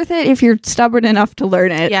it's worth it if you're stubborn enough to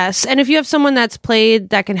learn it. Yes, and if you have someone that's played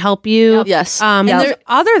that can help you, Yes. And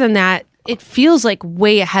other than that, it feels like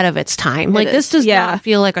way ahead of its time. Like this does not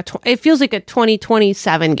feel like it feels like a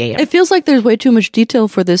 2027 game. It feels like there's way too much detail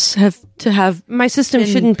for this to have. My system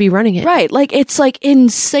shouldn't be running it. Right. Like, it's like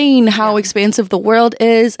insane how expansive the world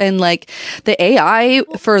is. And like the AI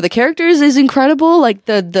for the characters is incredible. Like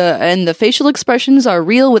the facial expressions are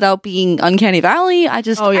real without being uncanny valley.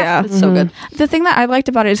 It's so good. The thing that I liked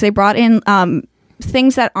about it is they brought in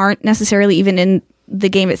things that aren't necessarily even in the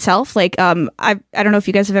game itself. Like I don't know if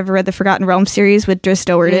you guys have ever read the Forgotten Realms series with Drizzt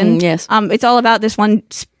Do'Urden. Yes. It's all about this one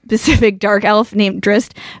specific dark elf named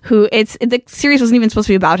Drizzt, who the series wasn't even supposed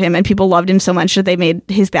to be about him, and people loved him so much that they made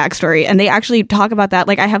his backstory, and they actually talk about that.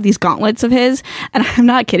 Like, I have these gauntlets of his, and I'm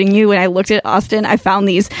not kidding you, when I looked at Austin, I found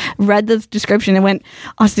these, read the description, and went,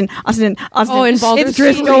 Austin, Oh, in Baldur's it's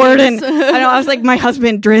Drizzt Gate. Do'Urden. I know, I was like, my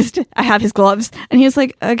husband Drizzt, I have his gloves, and he was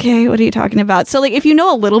like, okay, what are you talking about? So like, if you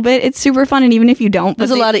know a little bit, it's super fun, and even if you don't,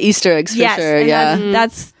 There's a lot of Easter eggs for sure. and Yeah.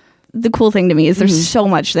 that's the cool thing to me, is there's so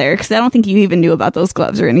much there, because I don't think you even knew about those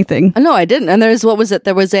gloves or anything. No, I didn't. And what was it?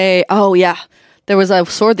 There was a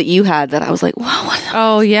sword that you had that I was like, wow.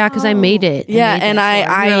 Oh yeah, because I made it. Yeah, and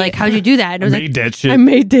I like, how'd you do that? And I was Made like, that shit. I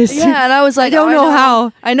made this. Yeah, and I was like, I don't know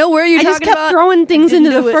how. I know where you're I talking just kept about. throwing things into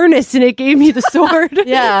didn't the do it. furnace, and it gave me the sword.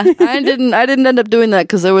 Yeah, I didn't end up doing that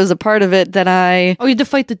because there was a part of it that I. Oh, you had to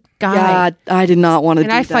fight the guy. Yeah, I did not want to do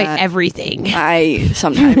and I that. fight everything. I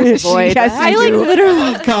sometimes avoid. Yes, I like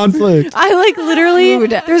literally. Conflict. I like literally.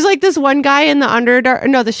 There's like this one guy in the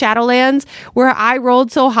the Shadowlands where I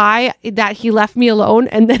rolled so high that he left me alone,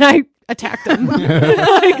 and then I attacked him.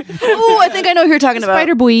 Oh, I think I know who you're talking about.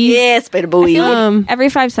 Spider Boy. Yeah, Spider Boy. Every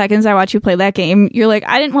 5 seconds I watch you play that game, you're like,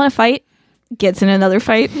 I didn't want to fight, gets in another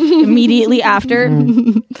fight immediately after.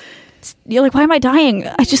 You're like, why am I dying?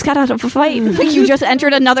 I just got out of a fight. Like, you just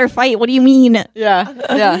entered another fight. What do you mean? Yeah.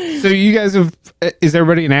 So you guys have, is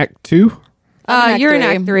everybody in Act 2? You're in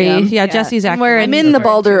Act 3. Yeah, Jesse's Act 3. I'm in the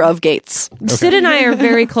Baldur of Gates. Sid and I are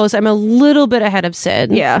very close. I'm a little bit ahead of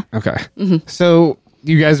Sid. Yeah. Okay. So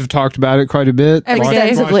you guys have talked about it quite a bit.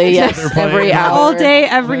 Extensively, yes. Every hour. All day,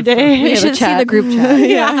 every day. You should see the group chat.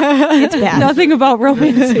 Yeah. It's bad. Nothing about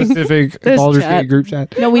romance. Specific Baldur's Gate group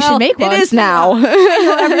chat. No, we should make one. It is now.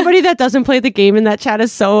 Everybody that doesn't play the game in that chat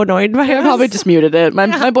is so annoyed by I it. probably just muted it.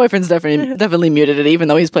 My boyfriend's definitely muted it, even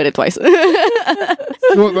though he's played it twice.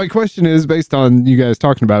 So my question is, based on you guys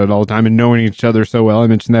talking about it all the time and knowing each other so well, I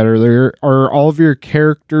mentioned that earlier, are all of your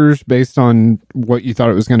characters based on what you thought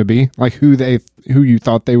it was going to be? Like who you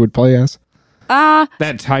thought they would play as?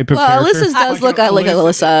 that type of character. Alyssa's does look like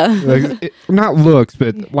Alyssa. Not looks,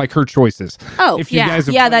 but like her choices. Oh, if you guys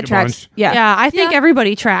have Yeah, played that a tracks. bunch, Yeah, I think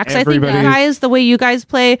everybody tracks. Everybody. I think you guys, the way you guys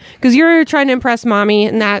play, because you're trying to impress mommy,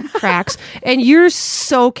 and that tracks. And you're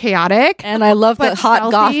so chaotic. And I love the But hot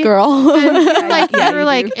stealthy. goth girl. Like you're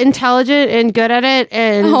like intelligent and good at it,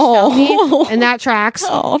 and stealthy, and that tracks.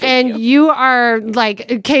 And you are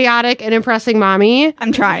like chaotic and impressing mommy.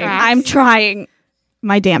 I'm trying. Tracks. I'm trying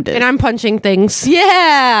my damnedest. And I'm punching things.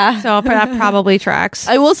 Yeah. So that probably tracks.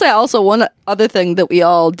 I will say also one other thing that we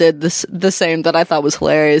all did the same that I thought was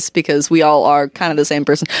hilarious because we all are kind of the same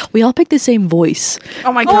person. We all picked the same voice.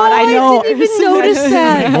 Oh my god, I know. didn't even notice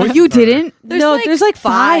that. You didn't? There's like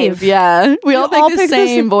five. Yeah, we all all picked the picked the same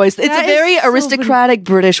same- voice. It's That a very is so aristocratic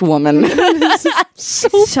British woman. So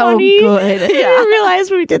good. Yeah. I didn't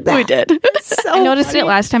realize we did that. We did. I noticed it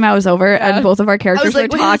last time I was over, and both of our characters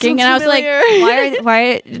like, were wait, that talking, and I was sounds like,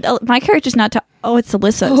 "Why? My character's not talking." Oh, it's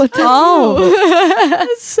Alyssa.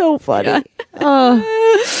 That's so funny.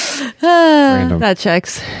 Random. That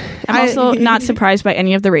checks. I'm also not surprised by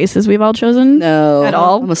any of the races we've all chosen. No, At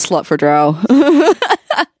all? I'm a slut for Drow.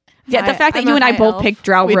 Yeah, the fact that I'm you a and I high both elf. picked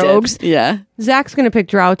Drow We rogues. did. Yeah. Zach's gonna pick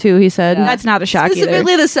Drow too. He said. That's not a shock either.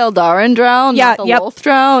 Specifically the Seldaran Drow, Yeah, not the yep. Wolf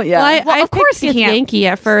Drow. Yeah. Well, I of course picked he can't. Yankee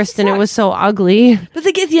at first, and it was so ugly. But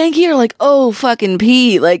the Gith Yankee are like, oh, fucking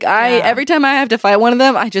Pete. Like, every time I have to fight one of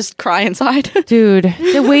them, I just cry inside. Dude,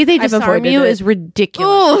 the way they I've disarm avoided you it. is ridiculous.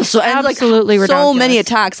 Oh, so and absolutely like, so ridiculous. many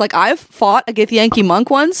attacks. Like, I've fought a Gith Yankee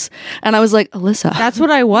monk once, and I was like, Alyssa, That's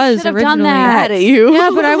what I was Should have originally. done that. mad at you.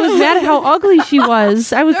 Yeah, but I was mad at how ugly she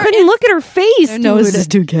was. I couldn't look at her face. Their dude. noses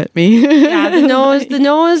do get me. Yeah, the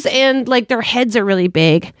nose, and like their heads are really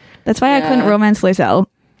big. That's why I couldn't romance Lizelle.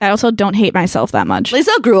 I also don't hate myself that much.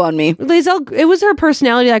 Lizelle grew on me. Lizelle, it was her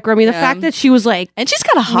personality that grew me. The fact that she was like, And she's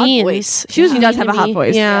got a hot mean. voice. She was She does mean have to a hot me.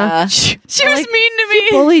 voice. Yeah, She was mean to me.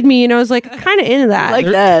 bullied me, and I was like, kind of into that. Like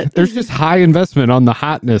that. There's just high investment on the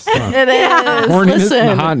hotness. Huh? It is. Horniness Listen.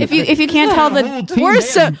 and hotness. If you can't tell the We're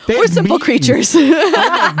simple creatures.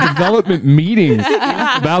 development meetings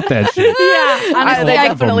about that shit. honestly, They I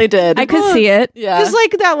definitely did. I could see it. Yeah. Just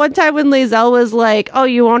like that one time when Lizelle was like, "Oh,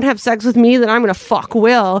 you won't have sex with me, then I'm gonna fuck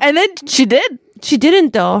Will." And then she did. She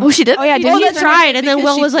didn't though. Oh, she did? Oh, yeah, She did he? tried, and then Because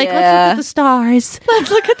Will she- was like, yeah. "Let's look at the stars." Let's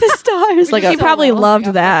look at the stars. Like She probably loved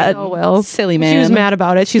that. Oh, Will. silly She man. was mad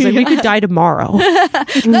about it. She's like, "We could die tomorrow."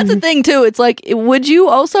 That's the thing too. It's like, would you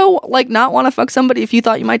also like not want to fuck somebody if you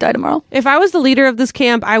thought you might die tomorrow? If I was the leader of this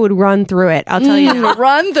camp, I would run through it. I'll tell you. that.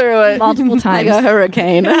 Run through it Multiple like times. a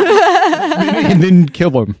hurricane. And then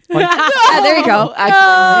kill him. Like, There you go.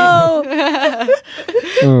 oh.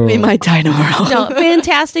 We might die tomorrow. No,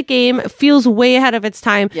 fantastic game. Feels way ahead of its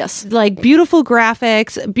time. Yes. Like beautiful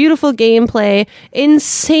graphics, beautiful gameplay,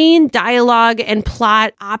 insane dialogue and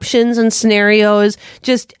plot options and scenarios.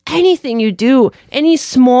 Just anything you do,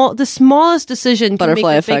 the smallest decision can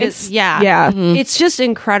Butterfly make the effect. biggest, yeah. Yeah. It's just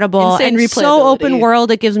incredible. Insane and so replayability. open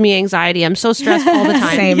world, it gives me anxiety. I'm so stressed all the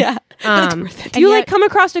time. Same. Yeah. You like come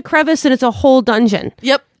across a crevice and it's a whole dungeon.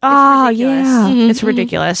 Yep. Oh, yeah. It's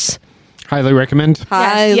ridiculous. Highly recommend.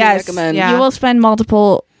 Highly Yes. recommend. Yeah. You will spend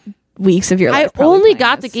multiple weeks of your I life. probably only playing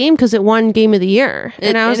got the this. game because it won Game of the Year,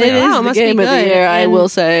 and I was like, it is "Oh, it the must game be of good." the year. I And will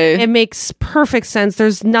say. it makes perfect sense.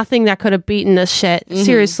 There's nothing that could have beaten this shit. Mm-hmm.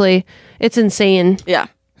 Seriously, it's insane. Yeah.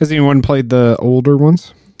 Has anyone played the older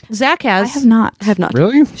ones? Zach has. I have not. I have not.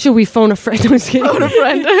 Really? Should we phone a friend? I'm just kidding. Phone a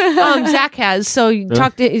friend. Zach has. So you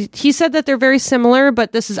talked. He said that they're very similar,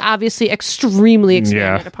 but this is obviously extremely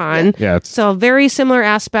expanded Yeah. upon. Yeah. It's, So very similar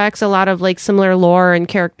aspects. A lot of like similar lore and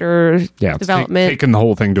character yeah. It's development. taking the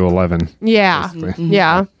whole thing to 11. Yeah, basically.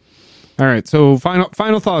 yeah. All right. So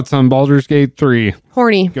final thoughts on Baldur's Gate 3.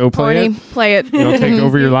 Horny. Go play it. Play it. It'll take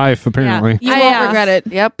over your life, apparently. You won't regret it.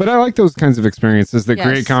 Yep. But I like those kinds of experiences that Yes.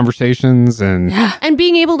 create conversations and And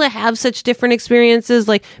being able to have such different experiences,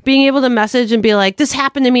 like being able to message and be like, "This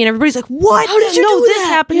happened to me," and everybody's like, "What? How did you do this that?"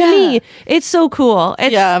 happened Yeah. to me." It's so cool.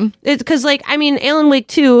 It's, Yeah. it's because like I mean, Alan Wake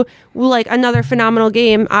 2, like another phenomenal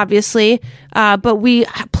game, obviously, but we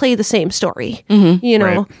play the same story, you know.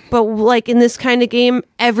 Right. But like in this kind of game,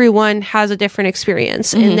 everyone has a different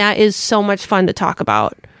experience, and that is so much fun to talk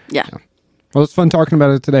about. Yeah. well, it's fun talking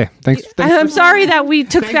about it today. Thanks. I'm sorry that we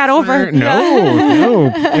took that over.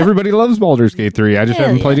 No. Everybody loves Baldur's Gate 3. I just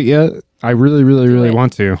haven't played it yet. I really, really, really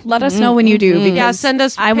want to. Let us know when you do. Because Yeah, send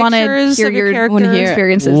us I want to pictures hear of your your characters.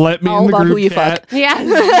 experiences. Let me All in the about who group you chat. fuck. Yeah.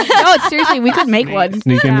 No, seriously, we could make one.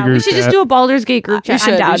 Sneak in the group We should just chat. do a Baldur's Gate group chat.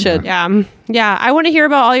 should, I'm down. we should. Yeah. I want to hear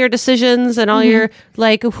about all your decisions and all your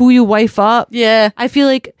like who you wife up. Yeah. I feel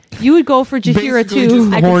like You would go for Jahira Basically too.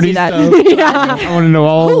 just I can horny see that. stuff. I want to know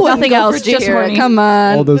all, Nothing else, just horny. Come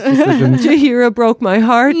on. all those decisions. Jahira broke my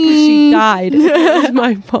heart because she died. It was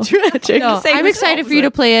my fault. Tragic. No, Same I'm excited for you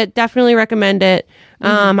to play it. Definitely recommend it.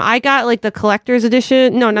 I got like the collector's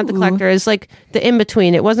edition. No, not the collector's. Like the in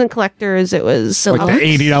between. It wasn't collector's. It was Like the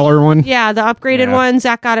 $80 one. yeah, the upgraded Yeah. one.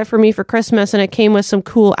 Zach got it for me for Christmas, and it came with some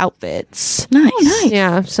cool outfits. Nice.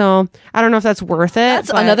 Yeah, so I don't know if that's worth it.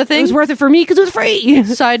 That's but another thing. It was worth it for me because it was free.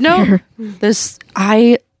 Side note,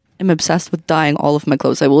 I am obsessed with dyeing all of my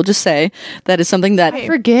clothes. I will just say that is something that I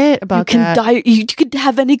forget about you can that. dye. You can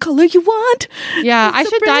have any color you want. Yeah, It's I so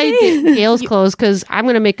should dye pretty. Gail's clothes because I'm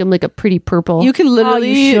gonna make him like a pretty purple. You can Oh,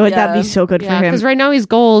 literally. you should. yeah. That'd be so good for him. because right now he's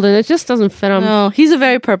gold and it just doesn't fit him. No, he's a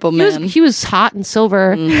very purple man. He was hot and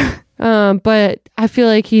silver, but I feel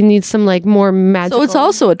like he needs some like more magical. So it's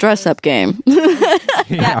also a dress-up game.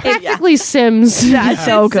 Yeah. practically Sims. That's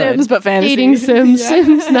so good. Sims, but fantasy. Dating Sims,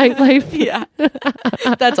 Sims nightlife. Yeah,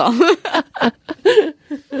 that's all.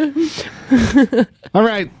 All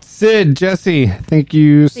right, Sid, Jesse, thank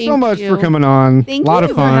you so Thank much you. for coming on. Thank a lot you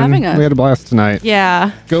of for fun. having us. We had a blast tonight.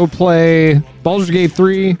 Yeah. Go play Baldur's Gate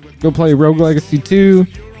 3. Go play Rogue Legacy 2,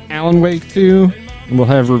 Alan Wake 2. And we'll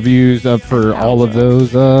have reviews up for all of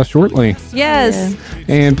those shortly. Yes.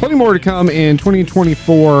 And plenty more to come in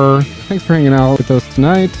 2024. Thanks for hanging out with us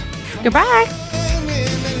tonight. Goodbye.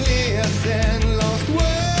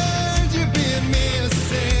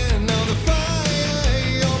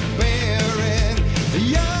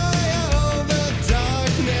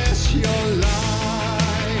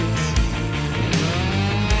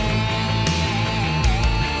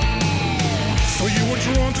 So you were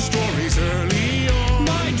drawn to stories early on.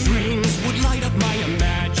 My dreams would light up my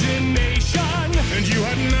imagination. And you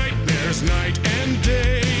had nightmares night and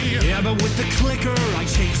day. Yeah, but with the clicker, I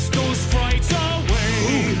chased those frights away.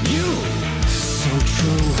 Ooh, you. So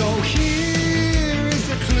true. So here is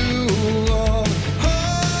a clue of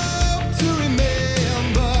hope to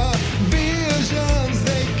remember. Visions,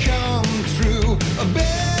 they come true.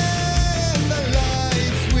 Bend the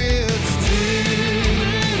lights with steel.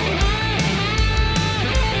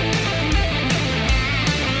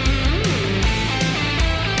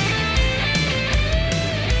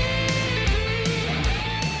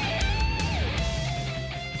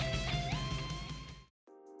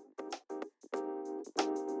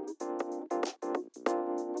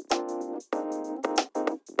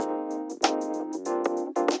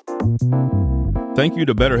 Thank you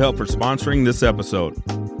to BetterHelp for sponsoring this episode.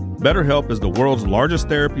 BetterHelp is the world's largest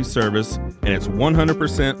therapy service, and it's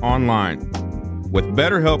 100% online. With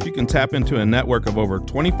BetterHelp, you can tap into a network of over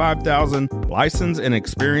 25,000 licensed and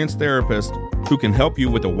experienced therapists who can help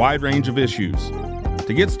you with a wide range of issues.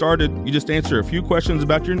 To get started, you just answer a few questions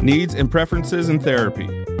about your needs and preferences in therapy.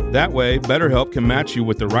 That way, BetterHelp can match you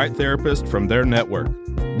with the right therapist from their network.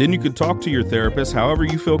 Then you can talk to your therapist however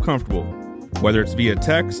you feel comfortable, whether it's via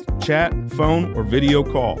text, chat, phone, or video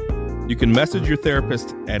call. You can message your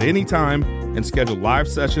therapist at any time and schedule live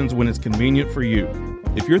sessions when it's convenient for you.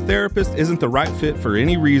 If your therapist isn't the right fit for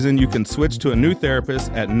any reason, you can switch to a new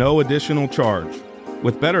therapist at no additional charge.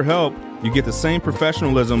 With BetterHelp, you get the same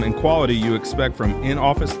professionalism and quality you expect from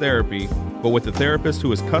in-office therapy, but with a therapist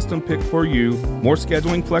who is custom picked for you, more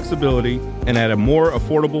scheduling flexibility, and at a more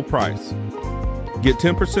affordable price. Get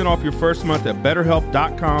 10% off your first month at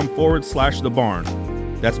betterhelp.com/thebarn.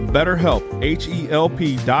 That's BetterHelp,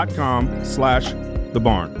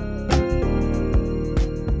 HELP.com/thebarn.